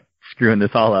 Sorry if I'm screwing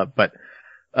this all up, but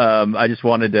I just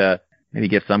wanted to maybe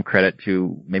give some credit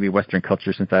to maybe Western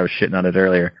culture, since I was shitting on it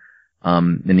earlier,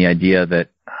 in the idea that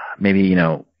maybe,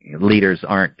 leaders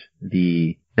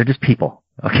they're just people,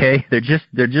 okay?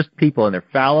 They're just people, and they're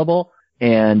fallible,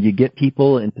 and you get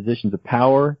people in positions of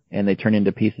power, and they turn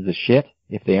into pieces of shit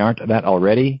if they aren't that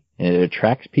already, and it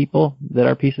attracts people that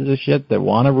are pieces of shit that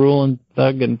want to rule and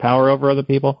thug and power over other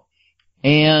people.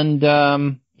 And,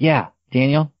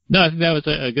 Daniel? No, I think that was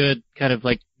a good kind of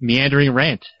like meandering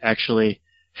rant, actually.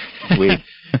 Sweet.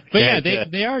 But yeah,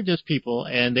 they are just people,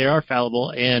 and they are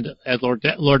fallible, and as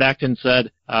Lord Acton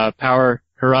said, power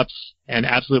corrupts, and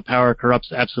absolute power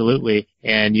corrupts absolutely,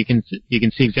 and you can see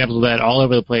examples of that all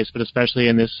over the place, but especially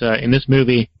in this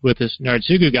movie with this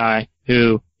Naritsugu guy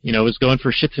who, was going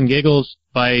for shits and giggles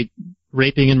by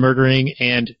raping and murdering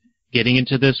and getting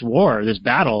into this war, this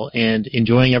battle, and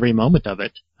enjoying every moment of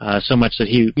it, so much that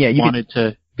he wanted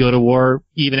to go to war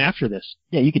even after this.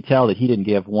 Yeah, you could tell that he didn't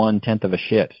give 1/10 of a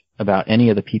shit about any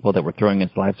of the people that were throwing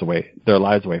their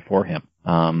lives away for him.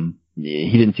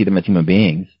 He didn't see them as human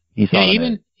beings. He saw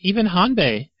even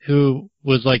Hanbei, who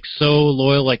was like so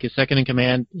loyal, like his second in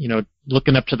command,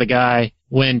 looking up to the guy.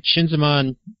 When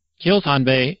Shinzaemon kills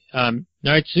Hanbei,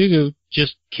 Naritsugu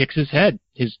just kicks his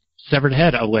severed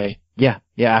head away. Yeah,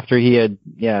 after he had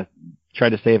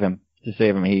tried to save him.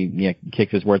 He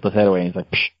kicks his worthless head away, and he's like,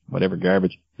 psh, whatever,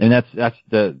 garbage. And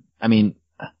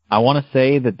I want to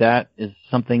say that is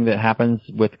something that happens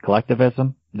with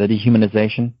collectivism, the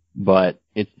dehumanization, but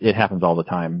it happens all the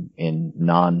time in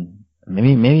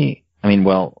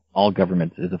all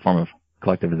governments is a form of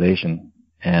collectivization,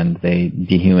 and they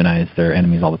dehumanize their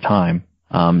enemies all the time.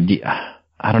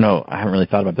 I don't know, I haven't really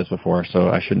thought about this before, so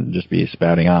I shouldn't just be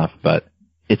spouting off, but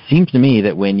it seems to me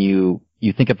that when you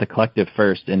think of the collective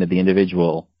first and of the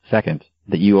individual second,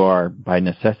 that you are, by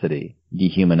necessity,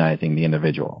 dehumanizing the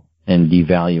individual and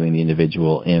devaluing the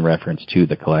individual in reference to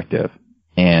the collective.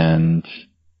 And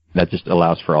that just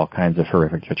allows for all kinds of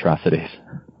horrific atrocities.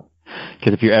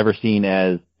 Because if you're ever seen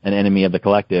as an enemy of the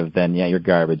collective, then you're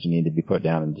garbage. You need to be put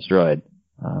down and destroyed.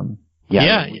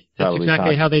 That's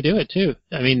exactly how they do it, too.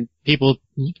 I mean, people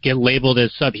get labeled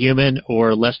as subhuman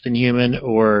or less than human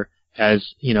or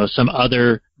as, some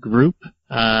other group.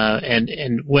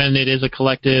 And when it is a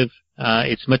collective,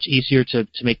 it's much easier to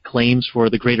make claims for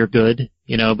the greater good,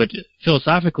 but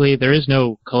philosophically, there is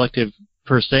no collective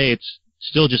per se. It's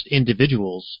still just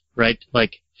individuals, right?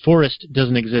 Like, forest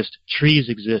doesn't exist, trees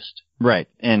exist, Right.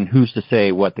 And who's to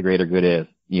say what the greater good is?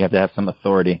 You have to have some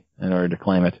authority in order to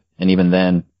claim it. And even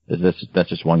then, that's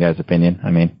just one guy's opinion. I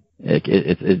mean,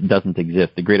 it doesn't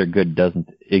exist. The greater good doesn't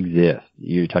exist.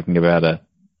 You're talking about a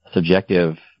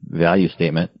subjective value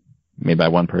statement made by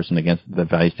one person against the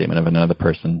value statement of another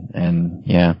person. And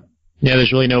yeah. Yeah,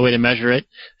 there's really no way to measure it.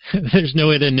 There's no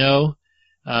way to know.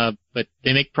 But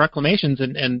they make proclamations,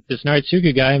 and this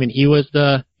Naritsugu guy, I mean, he was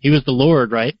the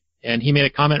Lord, right? And he made a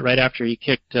comment right after he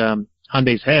kicked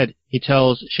Hanbei's head. He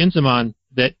tells Shinzaemon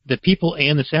that the people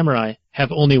and the samurai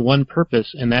have only one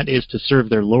purpose, and that is to serve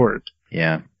their lord.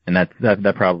 Yeah, and that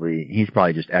he's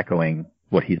probably just echoing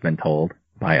what he's been told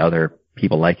by other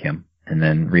people like him, and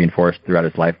then reinforced throughout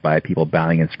his life by people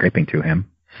bowing and scraping to him.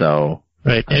 So,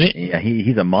 right, and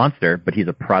he's a monster, but he's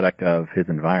a product of his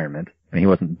environment. I mean, he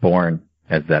wasn't born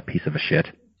as that piece of a shit.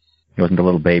 He wasn't a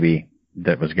little baby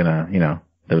that was gonna,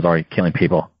 that was already killing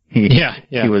people. He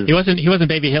wasn't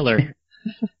baby Hitler.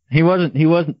 He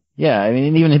wasn't. Yeah, I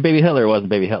mean, even baby Hitler wasn't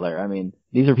baby Hitler. I mean,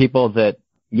 these are people that,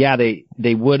 yeah,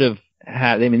 they would have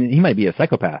had. I mean, he might be a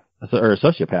psychopath or a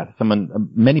sociopath.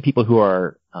 Many people who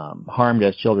are harmed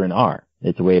as children are.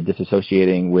 It's a way of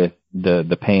disassociating with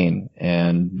the pain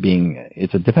and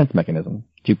it's a defense mechanism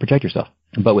to protect yourself.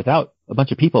 But without a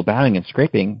bunch of people bowing and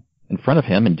scraping in front of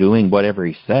him and doing whatever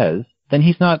he says, then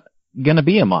he's not going to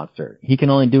be a monster. He can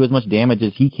only do as much damage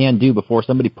as he can do before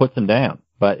somebody puts him down.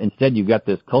 But instead, you've got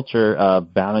this culture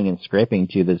of bowing and scraping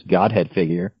to this godhead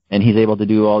figure, and he's able to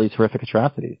do all these horrific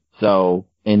atrocities. So,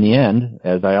 in the end,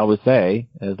 as I always say,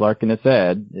 as Larkin has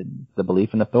said, it's the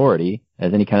belief in authority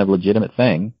as any kind of legitimate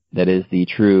thing that is the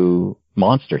true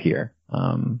monster here.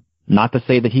 Not to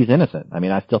say that he's innocent. I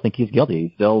mean, I still think he's guilty.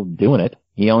 He's still doing it.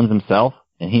 He owns himself,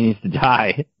 and he needs to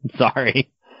die.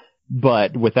 Sorry.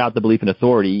 But without the belief in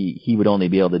authority, he would only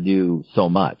be able to do so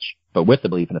much. But with the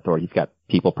belief in authority, he's got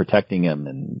people protecting him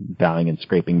and bowing and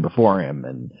scraping before him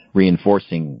and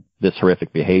reinforcing this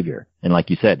horrific behavior. And like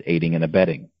you said, aiding and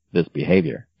abetting this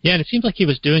behavior. Yeah, and it seems like he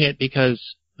was doing it because,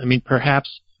 I mean,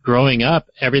 perhaps growing up,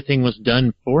 everything was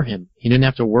done for him. He didn't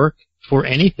have to work for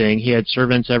anything. He had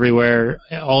servants everywhere.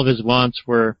 All of his wants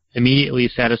were immediately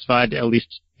satisfied, at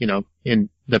least, in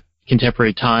the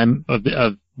contemporary time of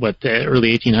the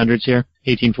early 1800s here,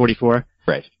 1844.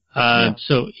 Right. Yeah.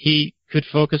 So he could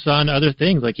focus on other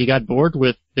things. Like, he got bored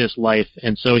with this life,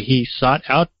 and so he sought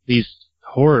out these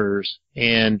horrors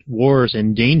and wars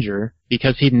and danger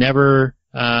because he'd never,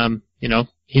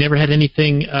 he never had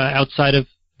anything outside of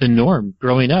the norm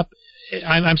growing up.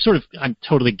 I'm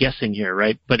totally guessing here,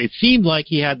 right? But it seemed like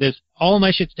he had this, all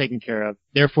my shit's taken care of,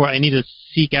 therefore I need to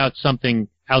seek out something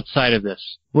outside of this.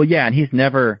 Well, yeah, and he's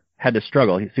never had to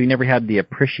struggle. So he never had the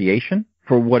appreciation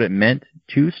for what it meant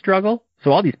to struggle.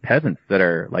 So all these peasants that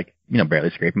are barely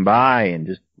scraping by and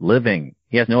just living,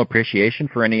 he has no appreciation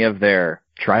for any of their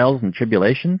trials and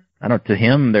tribulations. To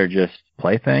him, they're just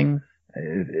playthings.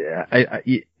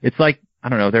 It's like, I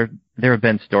don't know, there have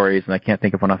been stories, and I can't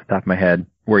think of one off the top of my head,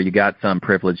 where you got some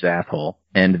privileged asshole,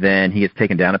 and then he gets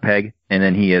taken down a peg, and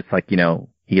then he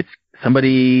gets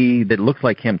somebody that looks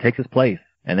like him takes his place,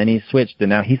 and then he's switched, and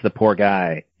now he's the poor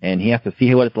guy, and he has to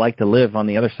see what it's like to live on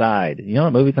the other side. You know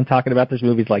what movies I'm talking about? There's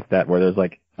movies like that, where there's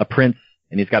like a prince,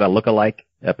 and he's got a look-alike,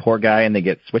 a poor guy, and they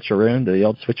get switcherooed, the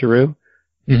old switcheroo.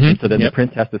 Mm-hmm. And so then the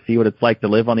prince has to see what it's like to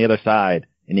live on the other side,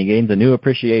 and he gains a new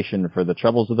appreciation for the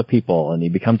troubles of the people, and he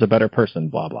becomes a better person,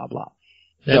 blah, blah, blah.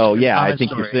 So, yeah, I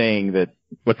think you're saying that...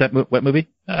 What's that? What movie?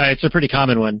 It's a pretty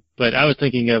common one, but I was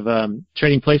thinking of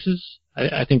Trading Places.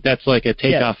 I think that's like a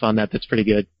takeoff on that that's pretty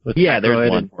good. Yeah, there's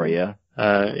one for you.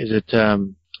 Is it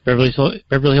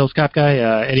Beverly Hills Cop guy,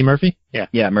 Eddie Murphy? Yeah.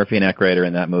 Yeah, Murphy and Aykroyd are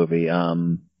in that movie.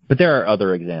 But there are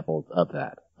other examples of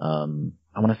that. I don't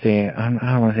want to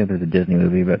say there's a Disney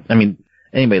movie, but, I mean...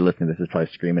 Anybody listening to this is probably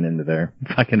screaming into their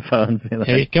fucking phones.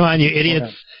 Hey, come on, you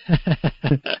idiots.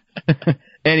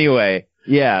 Anyway,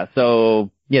 yeah,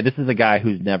 so, yeah, this is a guy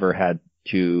who's never had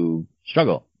to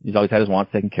struggle. He's always had his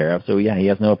wants taken care of, so yeah, he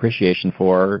has no appreciation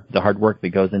for the hard work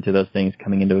that goes into those things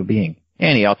coming into being.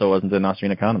 And he also wasn't an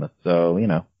Austrian economist, so,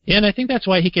 Yeah, and I think that's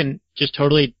why he can just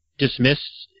totally dismiss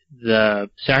the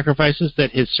sacrifices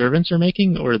that his servants are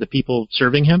making, or the people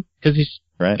serving him, because he's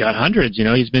got hundreds,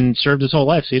 he's been served his whole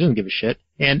life, so he doesn't give a shit.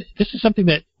 And this is something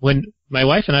that when my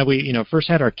wife and I, we first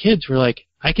had our kids, we're like,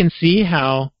 I can see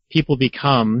how people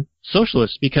become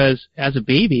socialists, because as a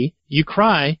baby, you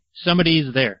cry,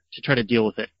 somebody's there to try to deal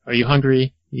with it. Are you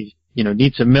hungry? You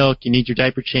need some milk, you need your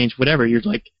diaper changed, whatever. You're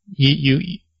like,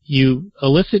 you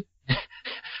elicit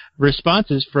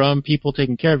responses from people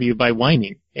taking care of you by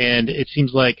whining. And it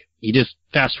seems like you just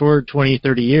fast forward 20,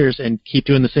 30 years and keep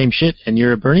doing the same shit, and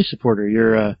you're a Bernie supporter.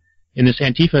 You're in this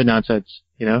Antifa nonsense,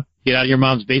 get out of your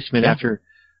mom's basement after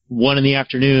 1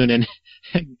 PM and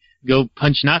go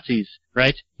punch Nazis,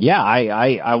 right? Yeah,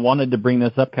 I wanted to bring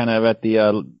this up kind of at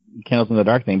the Candles in the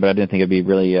Dark thing, but I didn't think it'd be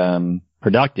really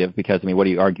productive because, I mean, what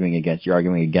are you arguing against? You're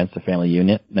arguing against a family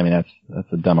unit? I mean,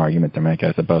 that's a dumb argument to make,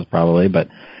 I suppose, probably. But,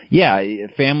 yeah,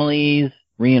 families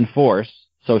reinforce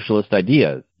socialist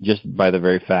ideas just by the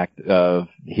very fact of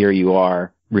here you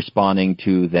are responding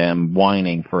to them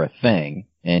whining for a thing,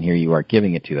 and here you are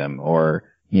giving it to them, or,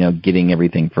 getting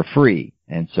everything for free.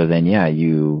 And so then,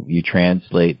 you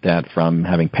translate that from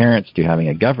having parents to having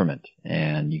a government,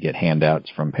 and you get handouts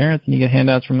from parents and you get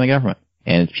handouts from the government.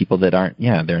 And it's people that aren't,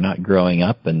 they're not growing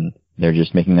up, and they're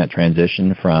just making that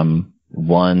transition from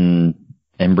one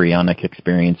embryonic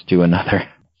experience to another.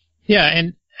 Yeah,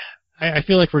 and I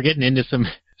feel like we're getting into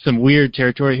some weird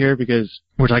territory here because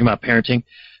we're talking about parenting.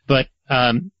 But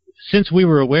since we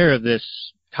were aware of this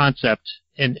concept,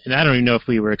 and I don't even know if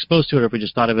we were exposed to it or if we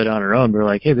just thought of it on our own, we were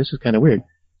like, hey, this is kind of weird.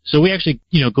 So we actually,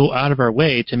 go out of our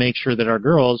way to make sure that our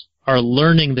girls are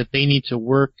learning that they need to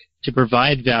work to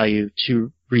provide value,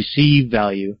 to receive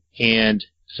value. And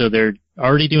so they're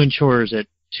already doing chores at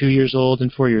 2 years old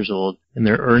and 4 years old, and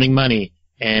they're earning money,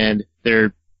 and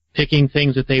they're picking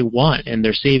things that they want and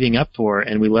they're saving up for,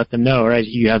 and we let them know, all right,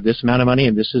 you have this amount of money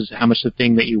and this is how much the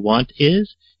thing that you want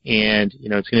is, and,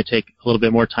 it's going to take a little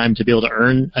bit more time to be able to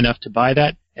earn enough to buy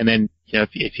that. And then,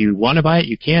 if you want to buy it,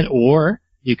 you can, or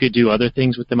you could do other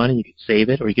things with the money. You could save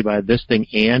it, or you could buy this thing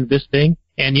and this thing.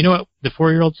 And you know what the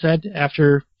 4-year-old said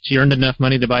after she earned enough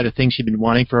money to buy the thing she'd been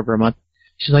wanting for over a month?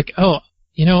 She's like, oh,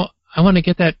 I want to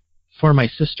get that for my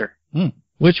sister,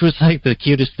 which was like the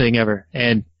cutest thing ever.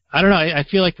 And I don't know, I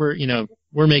feel like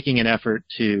we're making an effort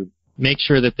to make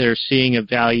sure that they're seeing a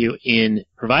value in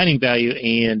providing value,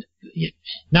 and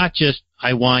not just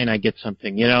I whine, I get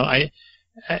something.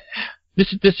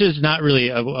 This is not really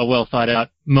a well thought out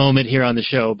moment here on the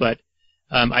show, but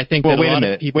I think that a lot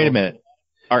of people. Wait a minute.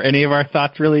 Are any of our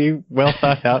thoughts really well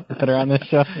thought out that are on this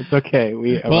show? It's okay.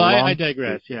 I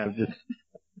digress. Yeah.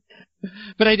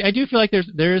 But I do feel like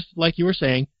there's like you were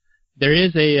saying, there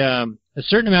is a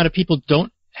certain amount of people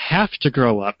don't have to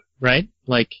grow up, right?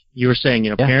 Like you were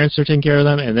saying, parents are taking care of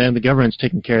them, and then the government's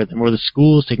taking care of them, or the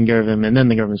school's taking care of them, and then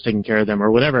the government's taking care of them,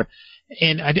 or whatever.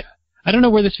 And I don't know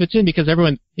where this fits in because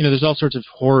everyone, there's all sorts of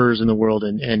horrors in the world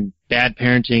and bad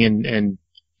parenting and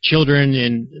children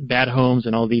in bad homes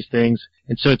and all these things.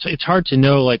 And so it's hard to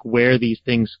know like where these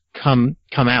things come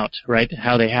out, right?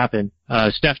 How they happen.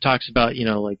 Steph talks about,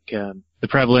 the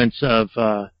prevalence of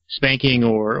spanking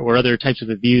or other types of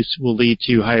abuse will lead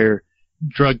to higher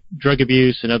drug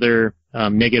abuse and other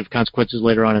negative consequences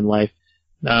later on in life.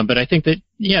 But I think that,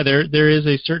 there is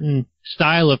a certain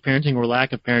style of parenting or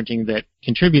lack of parenting that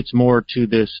contributes more to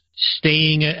this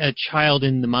staying a child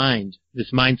in the mind,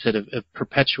 this mindset of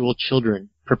perpetual children,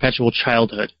 perpetual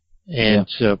childhood. And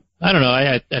so, I don't know,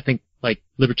 I think like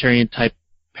libertarian type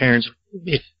parents,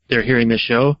 if they're hearing this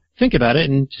show, think about it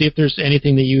and see if there's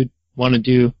anything that you'd want to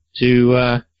do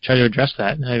to try to address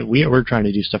that. We're trying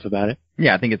to do stuff about it.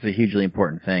 Yeah, I think it's a hugely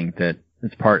important thing that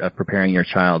it's part of preparing your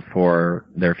child for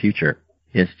their future,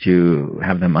 is to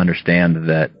have them understand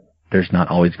that there's not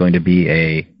always going to be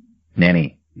a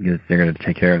nanny because they're going to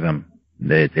take care of them.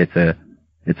 It's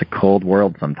a cold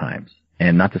world sometimes.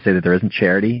 And not to say that there isn't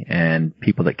charity and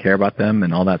people that care about them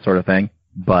and all that sort of thing,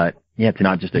 but to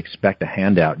not just expect a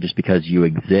handout just because you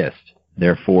exist,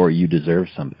 therefore you deserve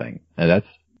something. And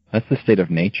that's the state of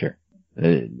nature.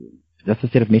 That's the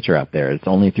state of nature out there. It's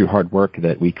only through hard work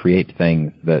that we create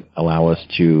things that allow us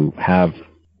to have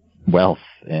wealth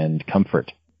and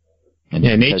comfort. And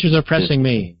nature's oppressing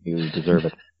me. You deserve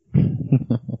it.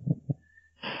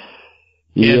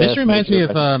 This reminds me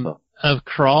of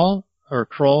Kroll,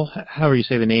 however you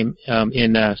say the name,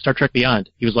 in Star Trek Beyond.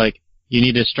 He was like, you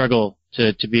need to struggle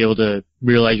to be able to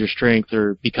realize your strength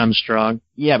or become strong.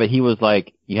 Yeah, but he was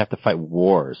like, you have to fight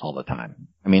wars all the time.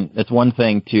 I mean, it's one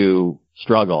thing to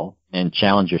struggle and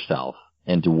challenge yourself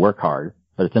and to work hard,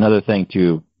 but it's another thing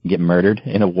to get murdered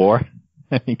in a war.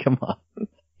 I mean, come on.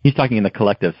 He's talking in the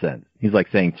collective sense. He's like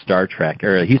saying Star Trek,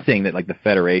 or he's saying that like the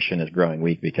Federation is growing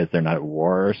weak because they're not at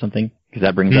war or something, because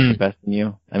that brings up the best in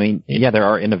you. I mean, there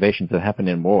are innovations that happen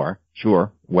in war.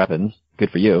 Sure. Weapons. Good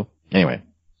for you. Anyway.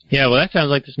 Yeah, well, that sounds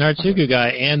like this Naritsugu guy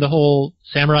and the whole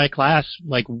samurai class,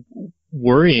 like,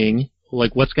 worrying,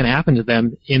 like, what's going to happen to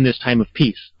them in this time of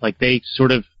peace. Like, they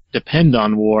sort of depend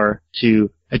on war to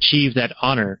achieve that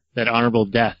honor, that honorable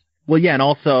death. Well, yeah, and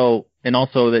also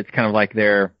it's kind of like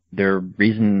their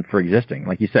reason for existing.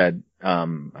 Like you said,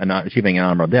 not achieving an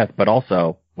honorable death, but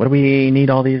also what do we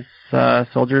need all these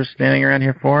soldiers standing around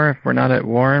here for if we're not at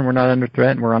war and we're not under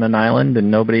threat and we're on an island and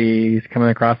nobody's coming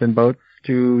across in boats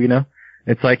to,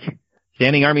 it's like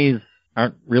standing armies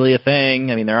aren't really a thing.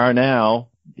 I mean, there are now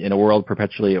in a world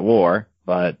perpetually at war,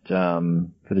 but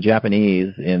for the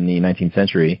Japanese in the 19th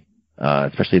century,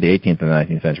 especially the 18th and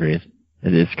the 19th centuries,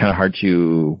 it's kind of hard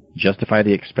to justify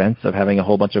the expense of having a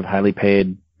whole bunch of highly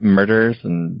paid murderers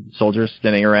and soldiers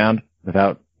standing around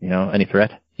without, any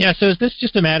threat. Yeah, so is this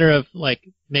just a matter of, like,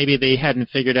 maybe they hadn't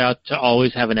figured out to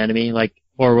always have an enemy, like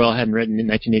Orwell hadn't written in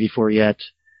 1984 yet?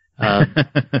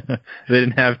 They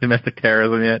didn't have domestic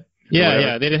terrorism yet?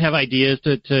 Yeah, they didn't have ideas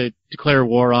to declare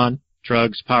war on.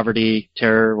 Drugs, poverty,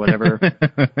 terror, whatever.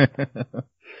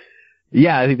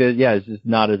 Yeah, I think that, it's just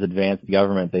not as advanced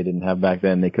government they didn't have back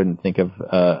then. They couldn't think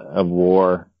of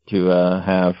war to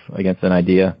have against an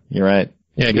idea. You're right.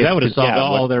 Yeah, because that would have solved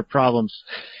all their problems.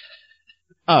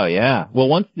 Oh, yeah. Well,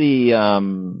 once the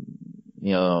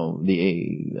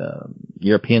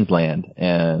Europeans land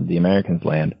and the Americans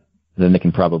land, then they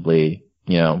can probably,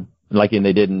 like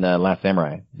they did in Last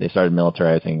Samurai, they started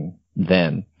militarizing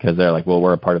then because they're like, well,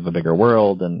 we're a part of a bigger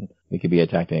world and we could be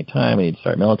attacked any time. We need to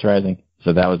start militarizing.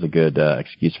 So that was a good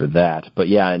excuse for that. But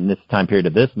yeah, in this time period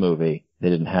of this movie, they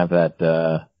didn't have that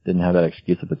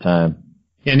excuse at the time.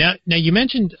 Yeah. Now you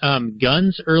mentioned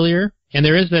guns earlier, and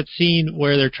there is that scene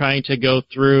where they're trying to go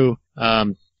through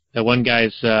that one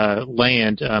guy's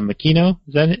land. Makino,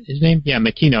 is that his name? Yeah,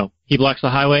 Makino. He blocks the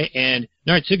highway, and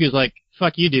Naritsugu's like,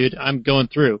 "Fuck you, dude! I'm going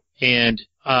through." And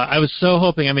I was so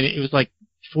hoping. I mean, it was like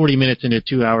 40 minutes into a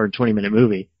 2-hour and 20-minute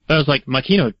movie. But I was like,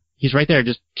 Makino, he's right there.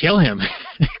 Just kill him.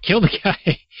 Kill the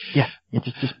guy. Yeah,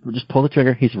 just pull the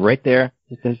trigger. He's right there.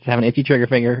 Just have an itchy trigger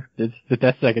finger. Just at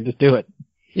that second, just do it.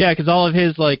 Yeah, because all of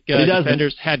his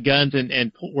defenders had guns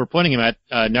and were pointing him at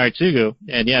Naritsugu,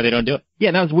 and yeah, they don't do it. Yeah,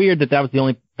 and that was weird that was the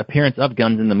only appearance of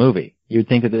guns in the movie. You would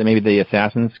think that maybe the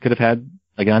assassins could have had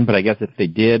a gun, but I guess if they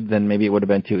did, then maybe it would have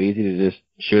been too easy to just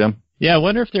shoot them. Yeah, I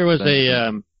wonder if there was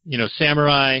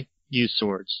samurai use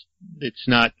swords. It's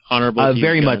not honorable to use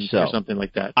very guns much so. Or something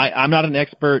like that. I'm not an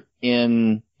expert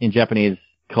in Japanese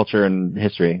culture and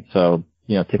history, so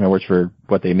take my words for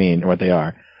what they mean or what they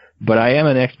are. But I am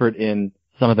an expert in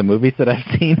some of the movies that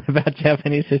I've seen about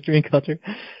Japanese history and culture.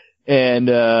 And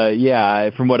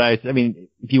from what I mean,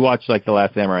 if you watch like The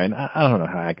Last Samurai, and I don't know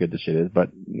how accurate this shit is, but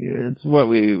it's what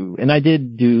and I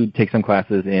did take some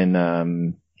classes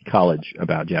in college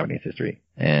about Japanese history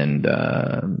and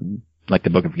like the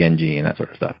Book of Genji and that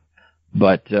sort of stuff.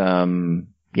 But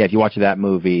if you watch that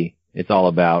movie, it's all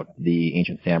about the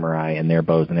ancient samurai and their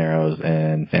bows and arrows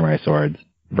and samurai swords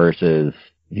versus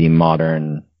the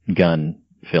modern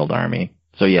gun-filled army.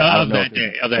 So I don't know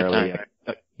of that time.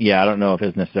 I don't know if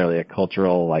it's necessarily a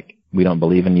cultural, like, we don't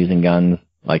believe in using guns,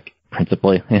 like,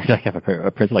 principally. It's like have a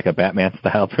principle, like a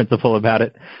Batman-style principle about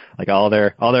it. Like all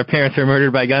their parents are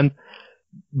murdered by guns.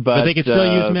 But they can still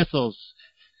use missiles.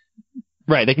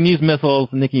 Right, they can use missiles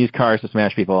and they can use cars to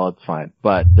smash people. It's fine.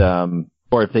 But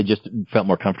or if they just felt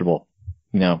more comfortable,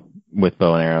 with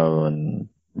bow and arrow and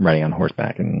riding on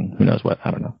horseback and who knows what.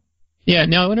 I don't know. Yeah,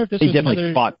 now I wonder if this they was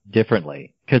definitely fought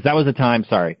differently. Because that was a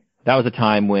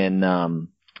time when,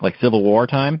 like Civil War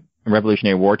time,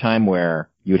 Revolutionary War time, where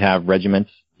you would have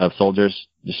regiments of soldiers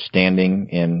just standing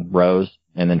in rows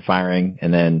and then firing,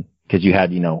 and then, because you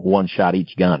had, one shot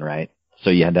each gun, right? So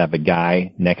you had to have a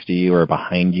guy next to you or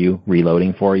behind you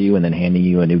reloading for you and then handing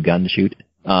you a new gun to shoot.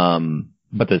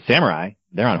 But the samurai,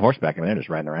 they're on horseback and they're just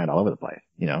riding around all over the place,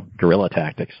 guerrilla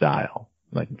tactic style,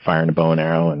 like firing a bow and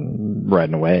arrow and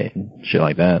riding away and shit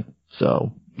like that.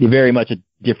 So you're very much a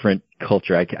different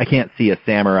culture. I can't see a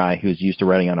samurai who's used to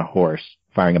riding on a horse,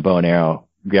 firing a bow and arrow,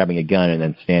 grabbing a gun, and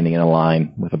then standing in a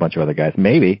line with a bunch of other guys.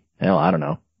 Maybe. Hell, I don't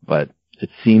know. But it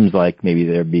seems like maybe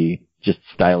there'd be just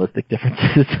stylistic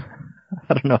differences.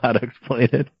 I don't know how to explain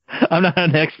it. I'm not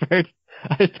an expert.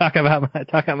 I just talk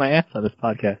out my ass on this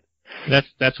podcast.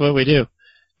 That's what we do.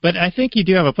 But I think you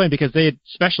do have a point because they had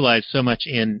specialized so much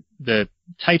in the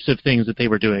types of things that they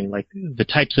were doing, like the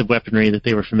types of weaponry that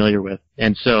they were familiar with.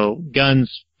 And so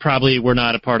guns probably were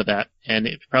not a part of that. And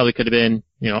it probably could have been,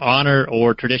 honor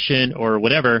or tradition or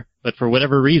whatever. But for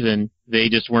whatever reason, they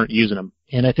just weren't using them.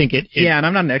 And I think Yeah, and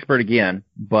I'm not an expert again,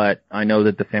 but I know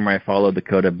that the samurai followed the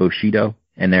code of Bushido.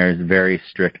 And there's very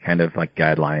strict kind of like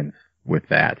guidelines with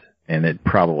that. And it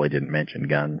probably didn't mention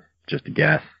guns, just a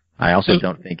guess. I also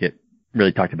don't think it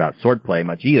really talked about swordplay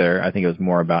much either. I think it was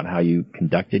more about how you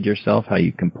conducted yourself, how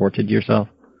you comported yourself.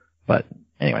 But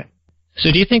anyway.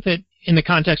 So do you think that in the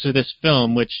context of this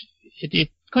film, which it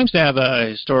claims to have a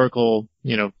historical,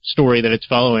 story that it's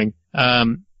following,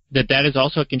 that is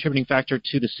also a contributing factor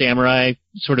to the samurai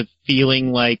sort of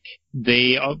feeling like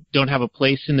they don't have a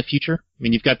place in the future. I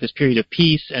mean, you've got this period of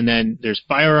peace, and then there's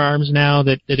firearms now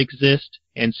that exist,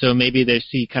 and so maybe they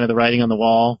see kind of the writing on the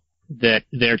wall that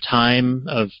their time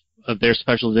of their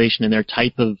specialization and their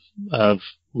type of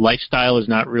lifestyle is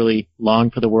not really long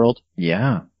for the world.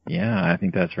 Yeah, I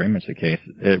think that's very much the case.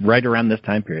 Right around this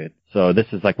time period. So this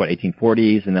is like, what,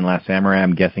 1840s, and then Last Samurai,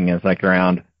 I'm guessing, is like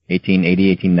around 1880,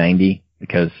 1890,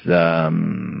 because,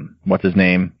 what's his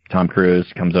name? Tom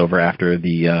Cruise comes over after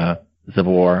the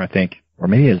Civil War, I think. Or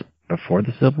maybe it was before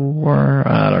the Civil War?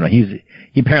 I don't know.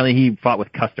 He apparently fought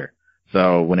with Custer.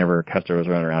 So whenever Custer was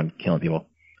running around killing people,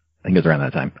 I think it was around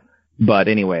that time. But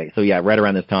anyway, so yeah, right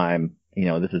around this time,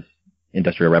 this is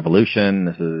Industrial Revolution,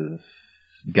 this is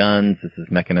guns, this is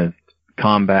mechanized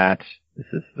combat, this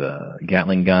is the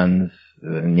Gatling guns,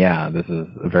 and yeah, this is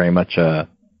very much the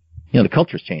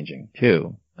culture's changing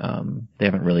too. They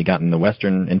haven't really gotten the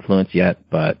Western influence yet,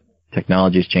 but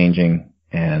technology's changing,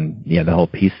 and yeah, the whole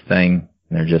peace thing,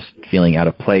 they're just feeling out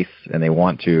of place, and they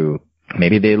want to,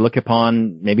 maybe they look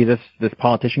upon, maybe this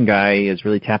politician guy is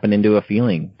really tapping into a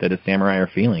feeling that a samurai are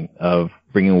feeling of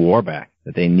bringing war back,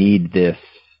 that they need this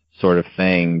sort of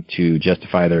thing to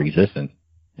justify their existence.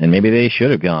 And maybe they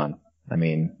should have gone. I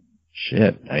mean,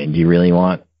 shit. I mean, do you really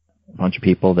want a bunch of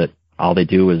people that all they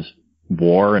do is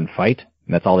war and fight,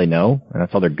 and that's all they know, and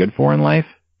that's all they're good for in life?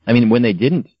 I mean, when they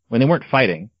weren't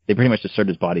fighting, they pretty much just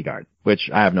served as bodyguards, which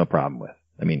I have no problem with.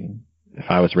 I mean, if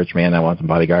I was a rich man and I wanted some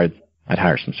bodyguards, I'd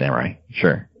hire some samurai,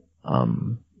 sure.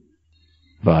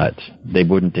 But they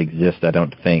wouldn't exist, I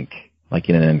don't think, like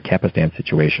in an Anarcho-capitalism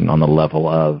situation on the level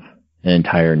of an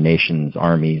entire nation's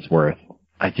army's worth.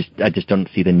 I just don't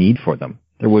see the need for them.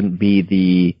 There wouldn't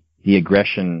be the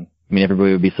aggression. I mean,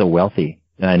 everybody would be so wealthy.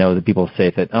 And I know that people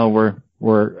say that, oh,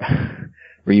 we're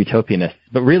utopianists.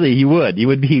 But really, you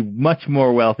would be much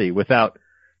more wealthy without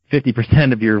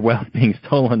 50% of your wealth being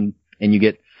stolen, and you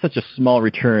get such a small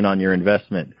return on your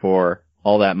investment for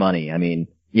all that money. I mean,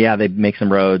 yeah, they make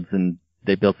some roads and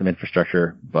they build some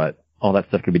infrastructure, but all that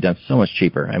stuff could be done so much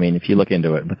cheaper. I mean, if you look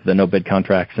into it, with the no-bid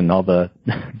contracts and all the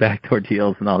backdoor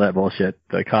deals and all that bullshit,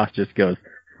 the cost just goes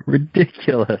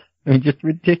ridiculous. I mean, just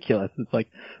ridiculous. It's like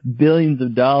billions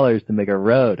of dollars to make a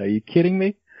road. Are you kidding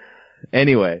me?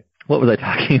 Anyway, what was I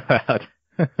talking about?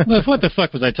 What the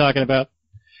fuck was I talking about?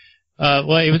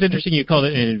 Well, it was interesting you called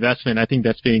it an investment. I think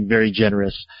that's being very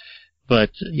generous. But,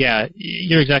 yeah,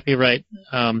 you're exactly right.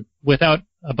 Without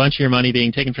a bunch of your money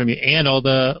being taken from you and all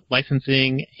the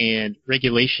licensing and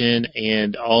regulation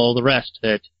and all the rest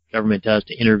that government does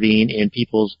to intervene in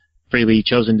people's freely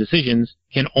chosen decisions,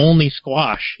 can only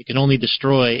squash, it can only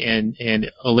destroy and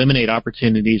eliminate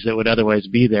opportunities that would otherwise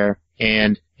be there.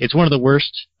 And it's one of the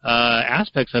worst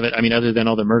aspects of it, I mean, other than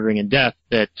all the murdering and death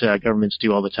that governments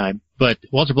do all the time. But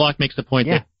Walter Block makes the point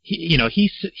that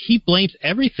he blames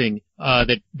everything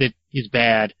that is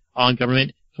bad on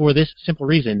government for this simple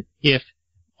reason. If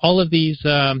all of these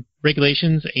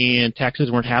regulations and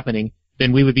taxes weren't happening,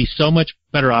 then we would be so much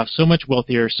better off, so much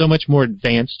wealthier, so much more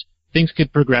advanced. Things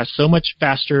could progress so much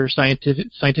faster,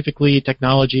 scientifically,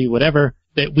 technology, whatever,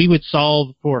 that we would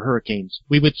solve for hurricanes.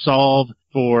 We would solve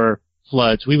for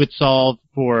floods. We would solve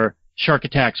for shark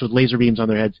attacks with laser beams on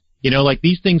their heads. Like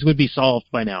these things would be solved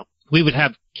by now. We would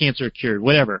have cancer cured,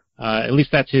 whatever. At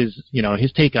least that's his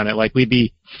take on it. Like we'd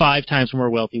be 5 times more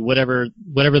wealthy, whatever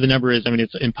the number is. I mean,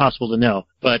 it's impossible to know.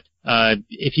 But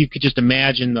if you could just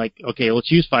imagine, like, okay,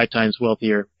 let's use 5 times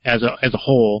wealthier as a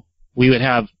whole, we would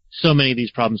have so many of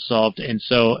these problems solved. And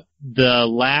so the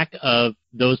lack of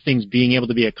those things being able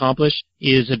to be accomplished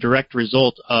is a direct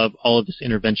result of all of this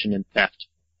intervention and theft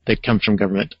that comes from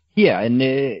government. Yeah, and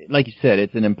like you said,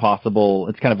 it's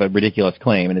kind of a ridiculous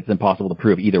claim, and it's impossible to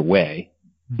prove either way.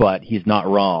 But he's not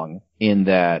wrong in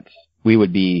that we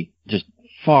would be just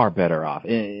far better off.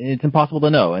 It's impossible to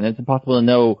know, and it's impossible to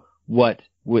know what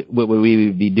we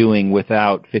would be doing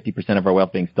without 50% of our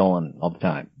wealth being stolen all the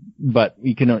time. But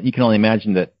you can only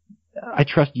imagine that. I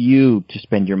trust you to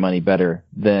spend your money better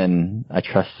than I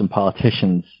trust some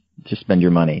politicians to spend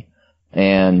your money.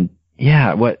 And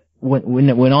yeah,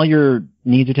 when all your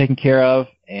needs are taken care of,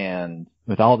 and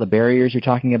with all the barriers you're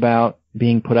talking about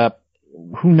being put up,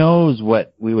 who knows where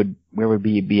would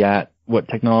be at, what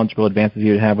technological advances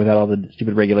you would have without all the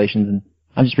stupid regulations. And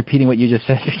I'm just repeating what you just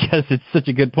said because it's such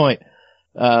a good point.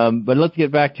 But let's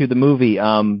get back to the movie.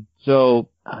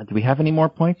 Do we have any more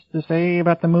points to say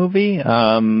about the movie?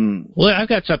 Well, I've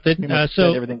got something.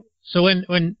 So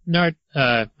when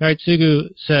Naritsugu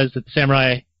says that the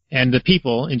samurai and the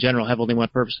people in general have only one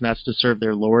purpose, and that's to serve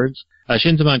their lords,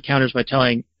 Shinzaemon counters by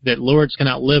telling that lords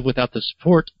cannot live without the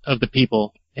support of the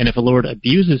people, And if a lord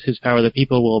abuses his power, the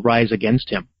people will rise against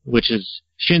him, which is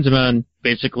Shinzaemon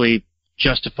basically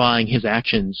justifying his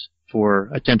actions for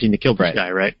attempting to kill this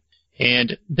guy, right?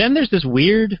 And then there's this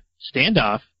weird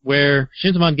standoff where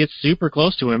Shinzaemon gets super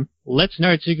close to him, lets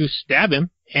Naritsugu stab him,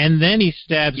 and then he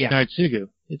stabs Naritsugu.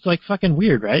 It's like fucking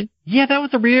weird, right? Yeah, that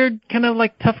was a weird kind of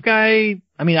like tough guy.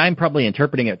 I mean, I'm probably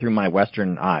interpreting it through my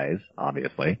Western eyes,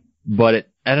 obviously, but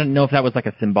I don't know if that was like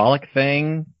a symbolic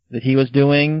thing that he was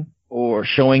doing or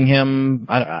showing him.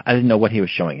 I didn't know what he was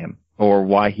showing him or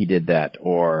why he did that,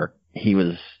 or he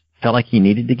felt like he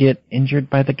needed to get injured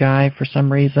by the guy for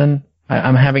some reason.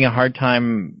 I'm having a hard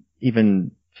time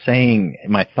even saying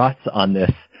my thoughts on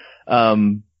this.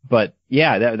 But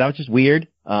yeah, that was just weird.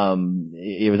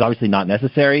 It was obviously not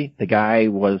necessary. The guy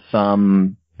was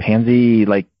some pansy,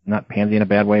 like, not pansy in a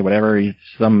bad way, whatever. He's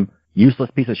some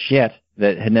useless piece of shit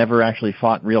that had never actually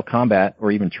fought real combat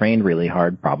or even trained really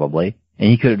hard, probably. And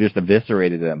he could have just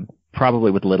eviscerated him, probably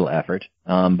with little effort.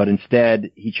 But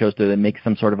instead, he chose to make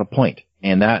some sort of a point.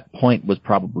 And that point was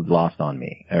probably lost on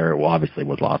me. Or, well, obviously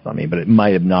was lost on me, but it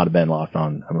might have not have been lost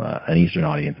on an Eastern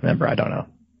audience member. I don't know.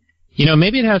 You know,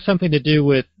 maybe it has something to do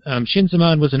with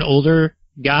Shinzaemon was an older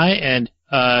guy, and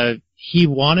he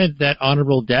wanted that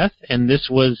honorable death, and this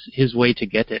was his way to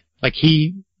get it. Like,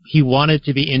 he wanted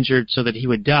to be injured so that he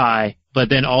would die, but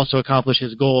then also accomplish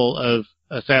his goal of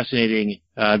assassinating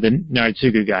the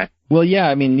Naritsugu guy. Well, yeah,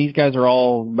 I mean, these guys are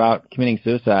all about committing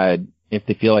suicide if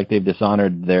they feel like they've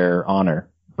dishonored their honor,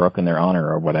 broken their honor,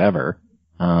 or whatever.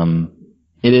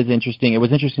 It is interesting. It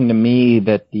was interesting to me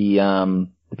that the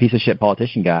piece of shit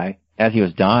politician guy, as he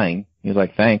was dying, he was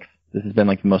like, thanks. This has been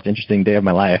like the most interesting day of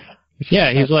my life.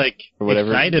 Yeah, he's like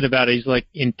excited about it. He's like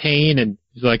in pain, and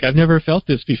he's like, I've never felt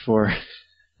this before.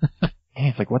 And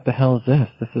he's like, what the hell is this?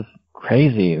 This is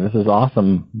crazy. This is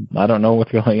awesome. I don't know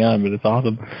what's going on, but it's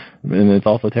awesome. And it's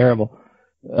also terrible.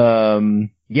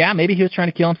 Yeah, maybe he was trying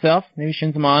to kill himself. Maybe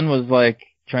Shinzaemon was like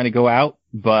trying to go out,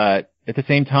 but at the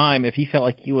same time, if he felt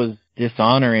like he was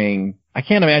dishonoring, I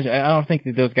can't imagine. I don't think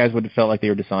that those guys would have felt like they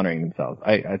were dishonoring themselves.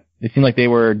 It seemed like they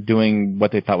were doing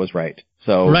what they thought was right.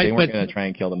 So they weren't going to try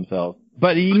and kill themselves.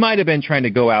 But he might have been trying to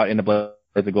go out in the Blaze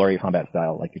of Glory combat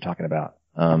style, like you're talking about,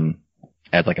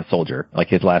 as like a soldier, like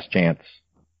his last chance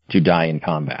to die in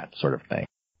combat sort of thing.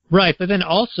 Right, but then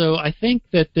also, I think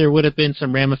that there would have been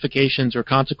some ramifications or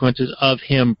consequences of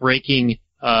him breaking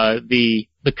the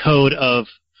code of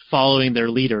following their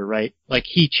leader, right? Like,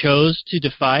 he chose to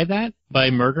defy that by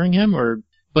murdering him,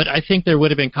 but I think there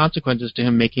would have been consequences to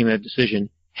him making that decision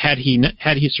had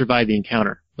he survived the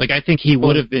encounter. Like, I think he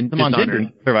would have been dishonored. Shinzaemon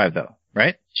didn't survive, though,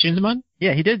 right? Shinzaemon?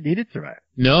 Yeah, he did survive.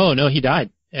 No, he died.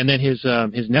 And then his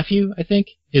nephew, I think,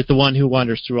 is the one who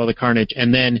wanders through all the carnage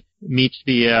and then meets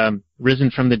the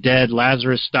risen from the dead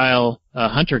Lazarus-style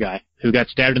hunter guy who got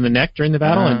stabbed in the neck during the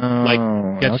battle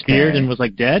and got speared and was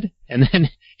like dead. And then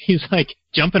he's like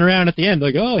jumping around at the end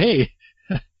like, oh, hey,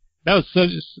 that was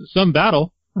some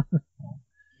battle.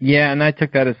 Yeah, and I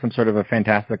took that as some sort of a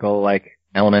fantastical like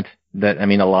element that, I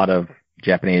mean, a lot of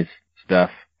Japanese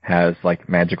stuff has like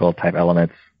magical type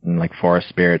elements and like forest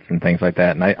spirits and things like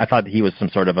that. And I thought he was some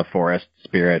sort of a forest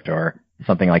spirit or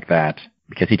something like that,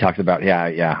 because he talks about,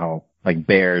 how like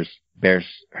bears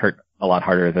hurt a lot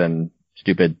harder than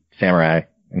stupid samurai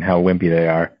and how wimpy they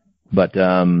are. But,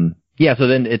 so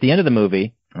then at the end of the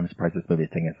movie, I'm surprised this movie is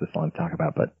taking us this long to talk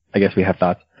about, but I guess we have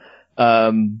thoughts.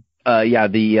 To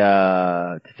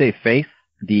save face,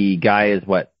 the guy is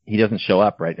he doesn't show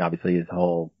up, right? Obviously his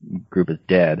whole group is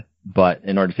dead. But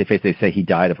in order to save face, they say he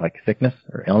died of like sickness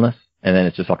or illness, and then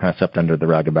it's just all kind of swept under the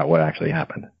rug about what actually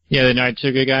happened. Yeah, the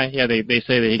Naritsugu guy. Yeah, they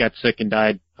say that he got sick and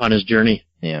died on his journey.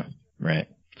 Yeah, right.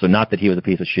 So not that he was a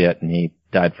piece of shit and he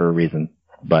died for a reason,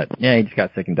 but yeah, he just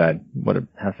got sick and died.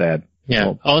 How sad. Yeah.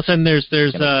 Well, all of a sudden there's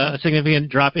a significant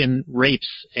drop in rapes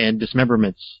and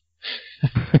dismemberments.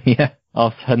 Yeah. All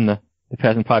of a sudden the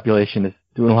peasant population is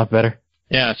doing a lot better.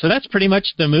 Yeah, so that's pretty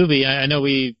much the movie. I know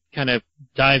we kind of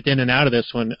dived in and out of this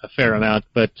one a fair amount,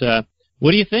 but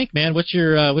what do you think, man? What's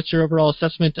your overall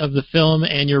assessment of the film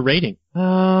and your rating?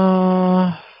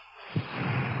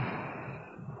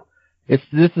 This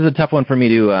is a tough one for me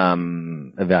to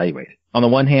evaluate. On the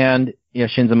one hand,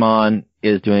 Shinzaemon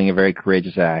is doing a very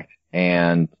courageous act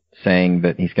and saying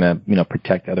that he's going to,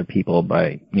 protect other people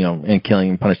by, and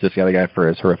killing and punish this other guy for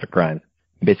his horrific crimes.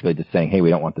 Basically just saying, hey, we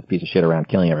don't want this piece of shit around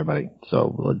killing everybody,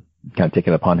 so we'll kind of take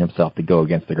it upon himself to go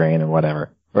against the grain and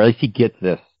whatever. Or at least he gets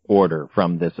this order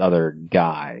from this other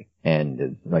guy and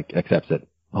is, accepts it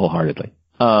wholeheartedly.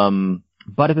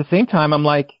 But at the same time, I'm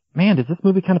like, man, does this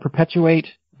movie kind of perpetuate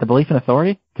the belief in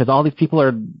authority? Because all these people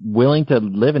are willing to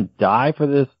live and die for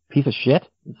this piece of shit.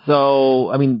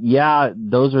 So, I mean, yeah,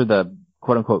 those are the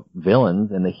quote-unquote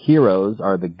villains, and the heroes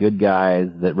are the good guys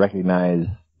that recognize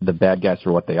the bad guys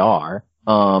for what they are.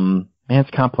 Man,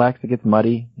 it's complex. It gets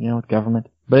muddy, with government.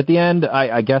 But at the end,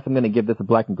 I guess I'm going to give this a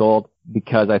black and gold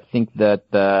because I think that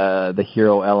the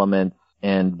hero elements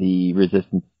and the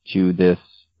resistance to this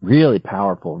really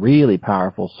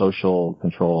powerful social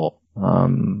control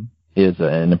is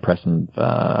an impressive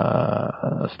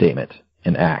statement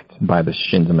and act by the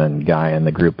Shinzaemon guy and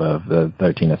the group of the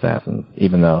 13 Assassins.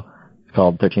 Even though it's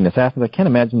called 13 Assassins, I can't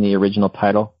imagine the original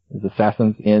title is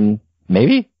Assassins in...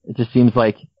 Maybe? It just seems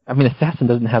like... I mean, assassin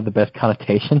doesn't have the best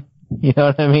connotation. You know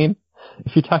what I mean?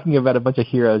 If you're talking about a bunch of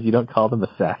heroes, you don't call them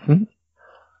assassins.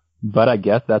 But I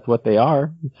guess that's what they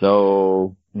are.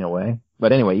 So, in a way.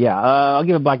 But anyway, yeah, I'll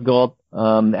give it black and gold.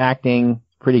 Acting,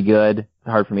 pretty good. It's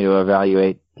hard for me to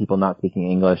evaluate people not speaking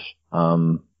English.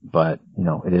 But,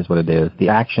 it is what it is. The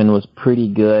action was pretty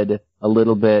good. A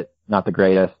little bit, not the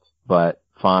greatest, but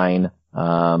fine.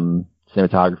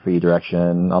 Cinematography,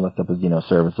 direction, all that stuff is,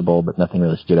 serviceable, but nothing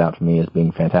really stood out for me as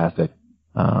being fantastic.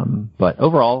 But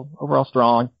overall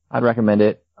strong. I'd recommend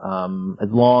it. As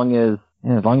long as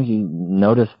you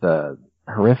notice the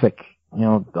horrific,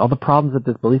 all the problems that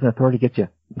this belief in authority gets you.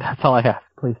 That's all I ask,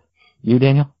 please. You,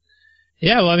 Daniel?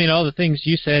 Yeah, well, I mean, all the things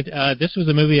you said. This was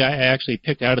a movie I actually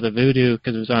picked out of the Vudu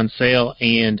because it was on sale,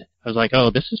 and I was like, oh,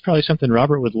 this is probably something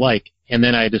Robert would like. And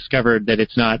then I discovered that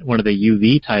it's not one of the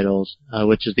UV titles,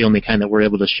 which is the only kind that we're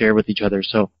able to share with each other.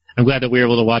 So I'm glad that we were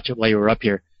able to watch it while you were up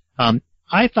here.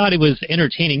 I thought it was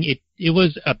entertaining. It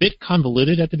was a bit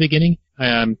convoluted at the beginning,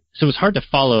 so it was hard to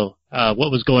follow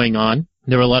what was going on.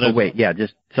 There were a lot of...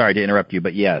 just sorry to interrupt you,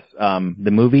 but yes,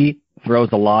 the movie throws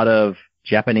a lot of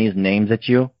Japanese names at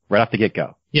you right off the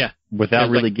get-go. Yeah. Without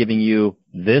really giving you,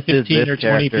 this is this 15 or 20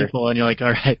 character. people, and you're like,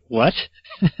 all right, what?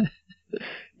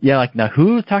 Yeah, like, now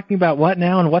who's talking about what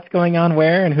now, and what's going on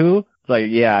where, and who? It's like,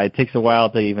 yeah, it takes a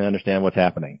while to even understand what's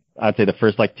happening. I'd say the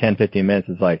first, 10, 15 minutes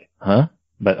is like, huh?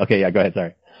 But, okay, yeah, go ahead,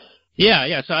 sorry.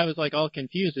 Yeah, so I was, all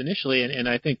confused initially, and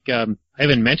I think, I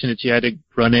haven't mentioned it to you, I had to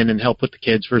run in and help with the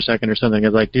kids for a second or something. I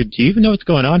was like, dude, do you even know what's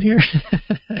going on here?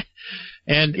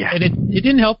 And it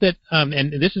didn't help that,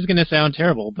 and this is going to sound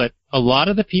terrible, but a lot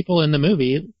of the people in the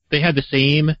movie, they had the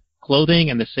same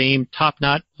clothing and the same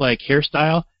top-knot,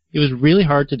 hairstyle. It was really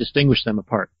hard to distinguish them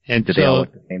apart. And Did they all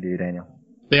look the same to you, Daniel?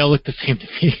 They all look the same to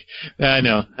me. I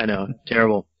know.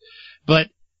 Terrible. But,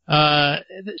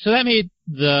 so that made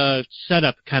the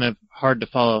setup kind of hard to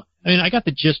follow. I mean, I got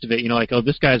the gist of it,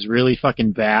 this guy's really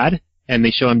fucking bad, and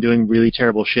they show him doing really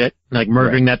terrible shit, like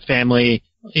murdering that family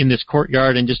in this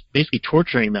courtyard and just basically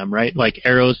torturing them, right? Like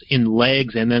arrows in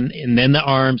legs and then the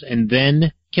arms and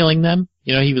then killing them.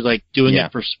 He was doing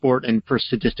it for sport and for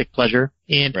sadistic pleasure.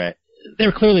 And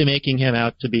they're clearly making him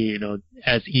out to be,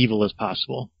 as evil as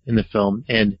possible in the film.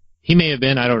 And he may have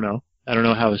been, I don't know. I don't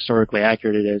know how historically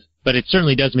accurate it is, but it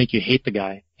certainly does make you hate the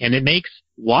guy. And it makes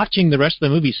watching the rest of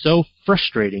the movie so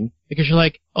frustrating because you're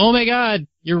like, oh my God,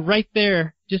 you're right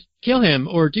there. Just kill him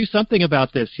or do something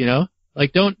about this,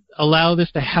 don't allow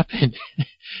this to happen.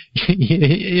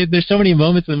 There's so many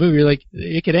moments in the movie you're like,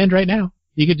 it could end right now.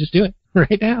 You could just do it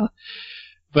right now.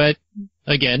 But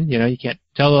again, you can't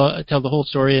tell the whole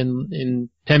story in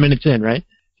 10 minutes in, right?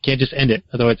 You can't just end it,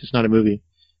 otherwise it's not a movie.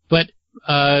 But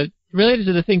related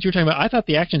to the things you were talking about, I thought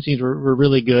the action scenes were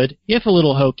really good, if a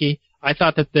little hokey. I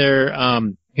thought that their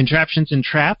contraptions and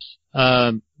traps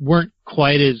weren't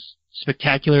quite as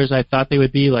spectacular as I thought they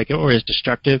would be, or as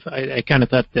destructive. I kind of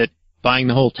thought that buying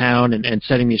the whole town and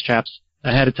setting these traps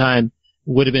ahead of time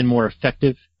would have been more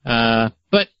effective.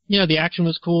 But the action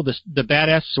was cool. The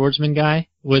badass swordsman guy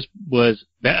was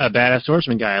a badass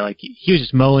swordsman guy. He was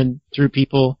just mowing through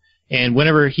people, and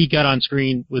whenever he got on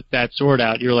screen with that sword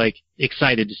out, you're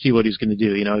excited to see what he's going to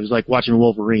do. It was like watching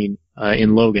Wolverine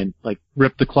in Logan,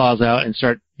 rip the claws out and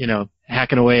start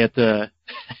hacking away at the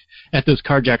at those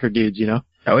carjacker dudes.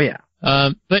 Oh yeah.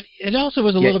 But it also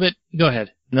was a little bit. Go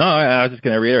ahead. No, I was just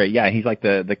going to reiterate. Yeah, he's like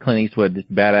the Clint Eastwood,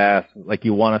 just badass.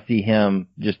 You want to see him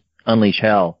just unleash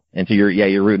hell, and so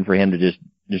you're rooting for him to just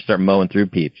start mowing through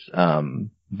peeps.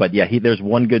 But yeah, there's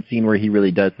one good scene where he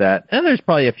really does that, and there's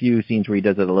probably a few scenes where he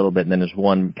does it a little bit, and then there's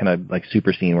one kind of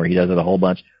super scene where he does it a whole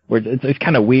bunch. Where it's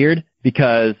kind of weird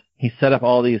because he set up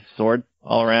all these swords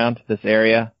all around this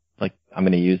area. I'm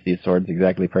going to use these swords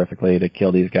exactly perfectly to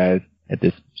kill these guys at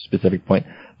this specific point.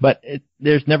 But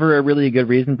there's never a really good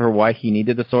reason for why he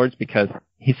needed the swords, because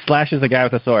he slashes a guy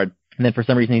with a sword, and then for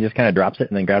some reason he just kind of drops it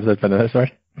and then grabs it for another sword.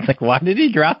 It's why did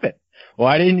he drop it?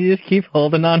 Why didn't he just keep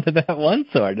holding on to that one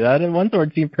sword? That one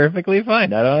sword seemed perfectly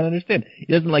fine. I don't understand. He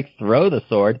doesn't throw the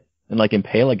sword and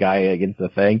impale a guy against the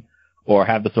thing. or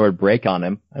have the sword break on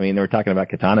him. I mean, we're talking about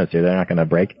katanas here. They're not going to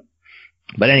break.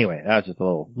 But anyway, that was just a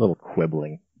little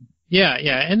quibbling. Yeah.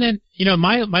 And then,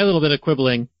 my little bit of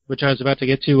quibbling, which I was about to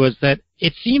get to, was that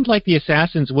it seemed like the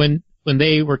assassins, when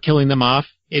they were killing them off,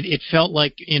 it felt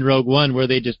like in Rogue One where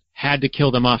they just had to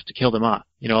kill them off to kill them off.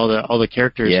 All the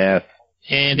characters. Yes.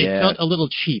 And it felt a little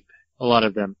cheap, a lot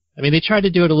of them. I mean, they tried to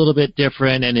do it a little bit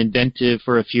different and inventive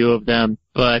for a few of them,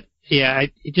 but yeah,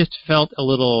 it just felt a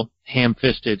little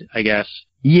ham-fisted, I guess.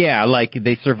 Yeah, like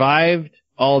they survived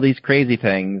all these crazy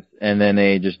things, and then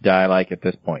they just die like at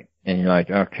this point. And you're like,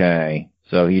 okay,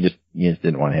 so you just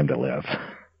didn't want him to live.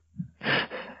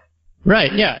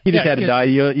 Right, yeah. He just had to die.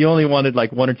 You only wanted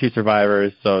like one or two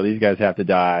survivors, so these guys have to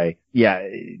die. Yeah,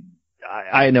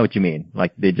 I know what you mean.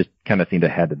 Like they just kind of seemed to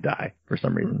had to die for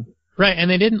some reason. Right,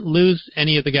 and they didn't lose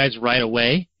any of the guys right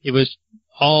away. It was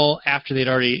all after they'd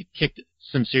already kicked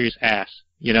some serious ass,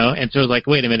 And so it was like,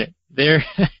 wait a minute, they're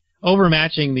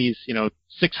overmatching these,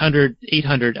 600,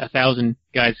 800, 1,000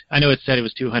 guys. I know it said it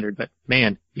was 200, but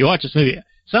man, you watch this movie.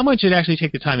 Someone should actually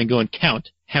take the time and go and count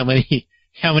how many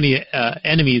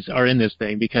enemies are in this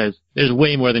thing, because there's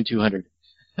way more than 200.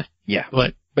 Yeah.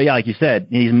 But yeah, like you said,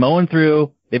 he's mowing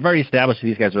through. They've already established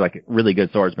these guys are like really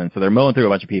good swordsmen, so they're mowing through a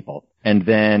bunch of people. And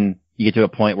then you get to a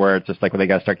point where it's just like, well, they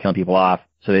got to start killing people off,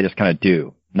 so they just kind of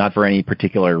do. Not for any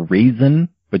particular reason,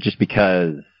 but just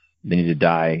because they need to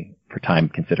die for time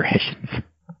considerations.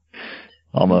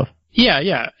 Almost.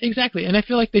 Yeah, exactly. And I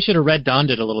feel like they should have red-dawned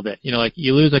it a little bit. Like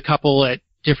you lose a couple at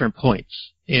different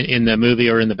points in the movie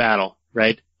or in the battle,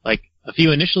 right? Like a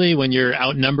few initially when you're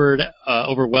outnumbered,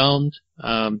 overwhelmed.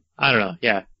 I don't know.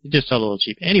 Yeah, it just felt a little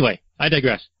cheap. Anyway, I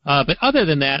digress. But other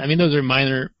than that, I mean, those are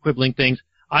minor quibbling things.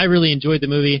 I really enjoyed the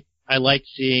movie. I liked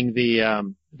seeing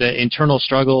the internal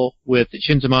struggle with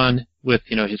Shinzaemon, with,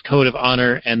 his code of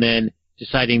honor, and then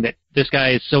deciding that this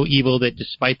guy is so evil that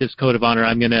despite this code of honor,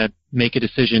 I'm going to make a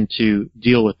decision to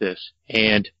deal with this.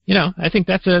 And, I think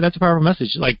that's a powerful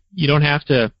message. Like, you don't have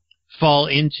to fall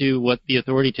into what the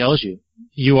authority tells you.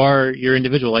 You are your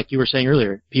individual, like you were saying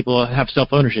earlier. People have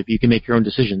self-ownership. You can make your own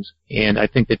decisions. And I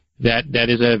think that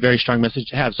is a very strong message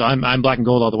to have. So I'm black and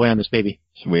gold all the way on this baby.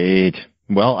 Sweet.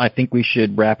 Well, I think we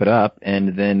should wrap it up,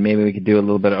 and then maybe we could do a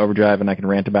little bit of overdrive, and I can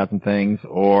rant about some things,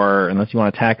 or unless you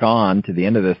want to tack on to the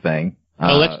end of this thing.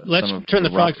 Let's turn the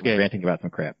frogs gate. Ranting about some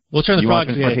crap. We'll turn the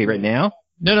frogs gate. Okay, right now?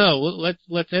 No.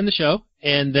 Let's end the show,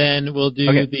 and then we'll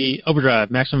do the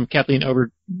overdrive, maximum Kathleen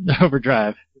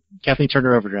overdrive, Kathleen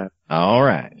Turner overdrive. All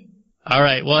right.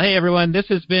 Well, hey everyone, this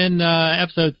has been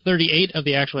episode 38 of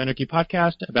the Actual Anarchy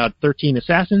podcast about 13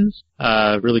 Assassins.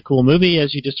 Really cool movie,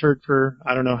 as you just heard for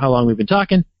I don't know how long we've been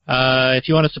talking. If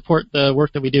you want to support the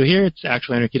work that we do here, it's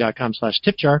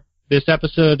actualanarchy.com/tipjar. This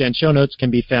episode and show notes can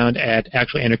be found at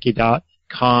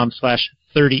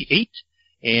actualanarchy.com/38.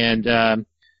 And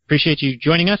appreciate you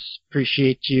joining us.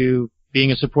 Appreciate you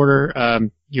being a supporter.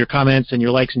 Your comments and your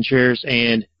likes and shares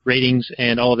and ratings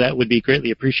and all of that would be greatly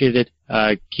appreciated.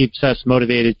 Keeps us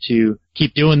motivated to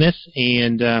keep doing this.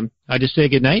 And I'll just say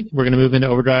good night. We're going to move into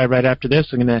overdrive right after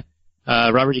this. I'm going to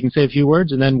Robert, you can say a few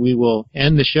words, and then we will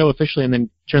end the show officially and then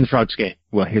turn the frogs gate.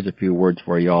 Well, here's a few words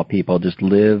for you all people. Just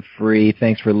live free.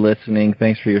 Thanks for listening.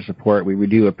 Thanks for your support. We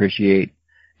do appreciate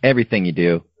everything you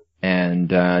do. And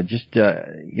just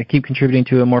keep contributing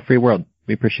to a more free world.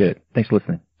 We appreciate it. Thanks for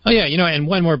listening. Oh, yeah, and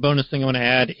one more bonus thing I want to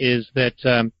add is that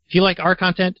if you like our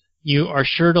content, you are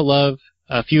sure to love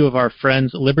a few of our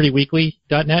friends,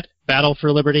 libertyweekly.net, Battle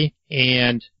for Liberty,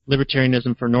 and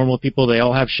Libertarianism for Normal People. They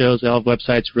all have shows, they all have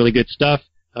websites, really good stuff.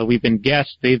 We've been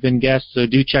guests, they've been guests, so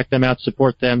do check them out,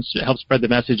 support them, help spread the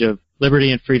message of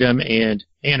liberty and freedom and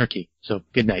anarchy. So,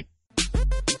 good night.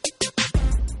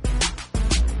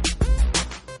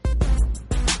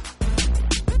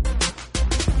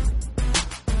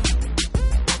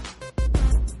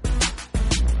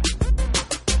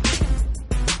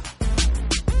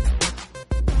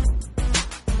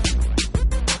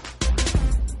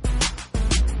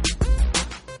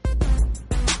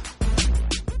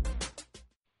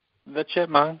 The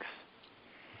Chipmunks.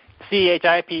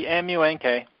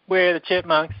 CHIPMUNK. We're the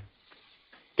Chipmunks.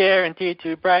 Guaranteed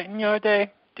to brighten your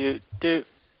day. Do do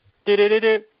do do do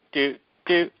do do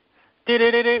do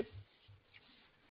do do do.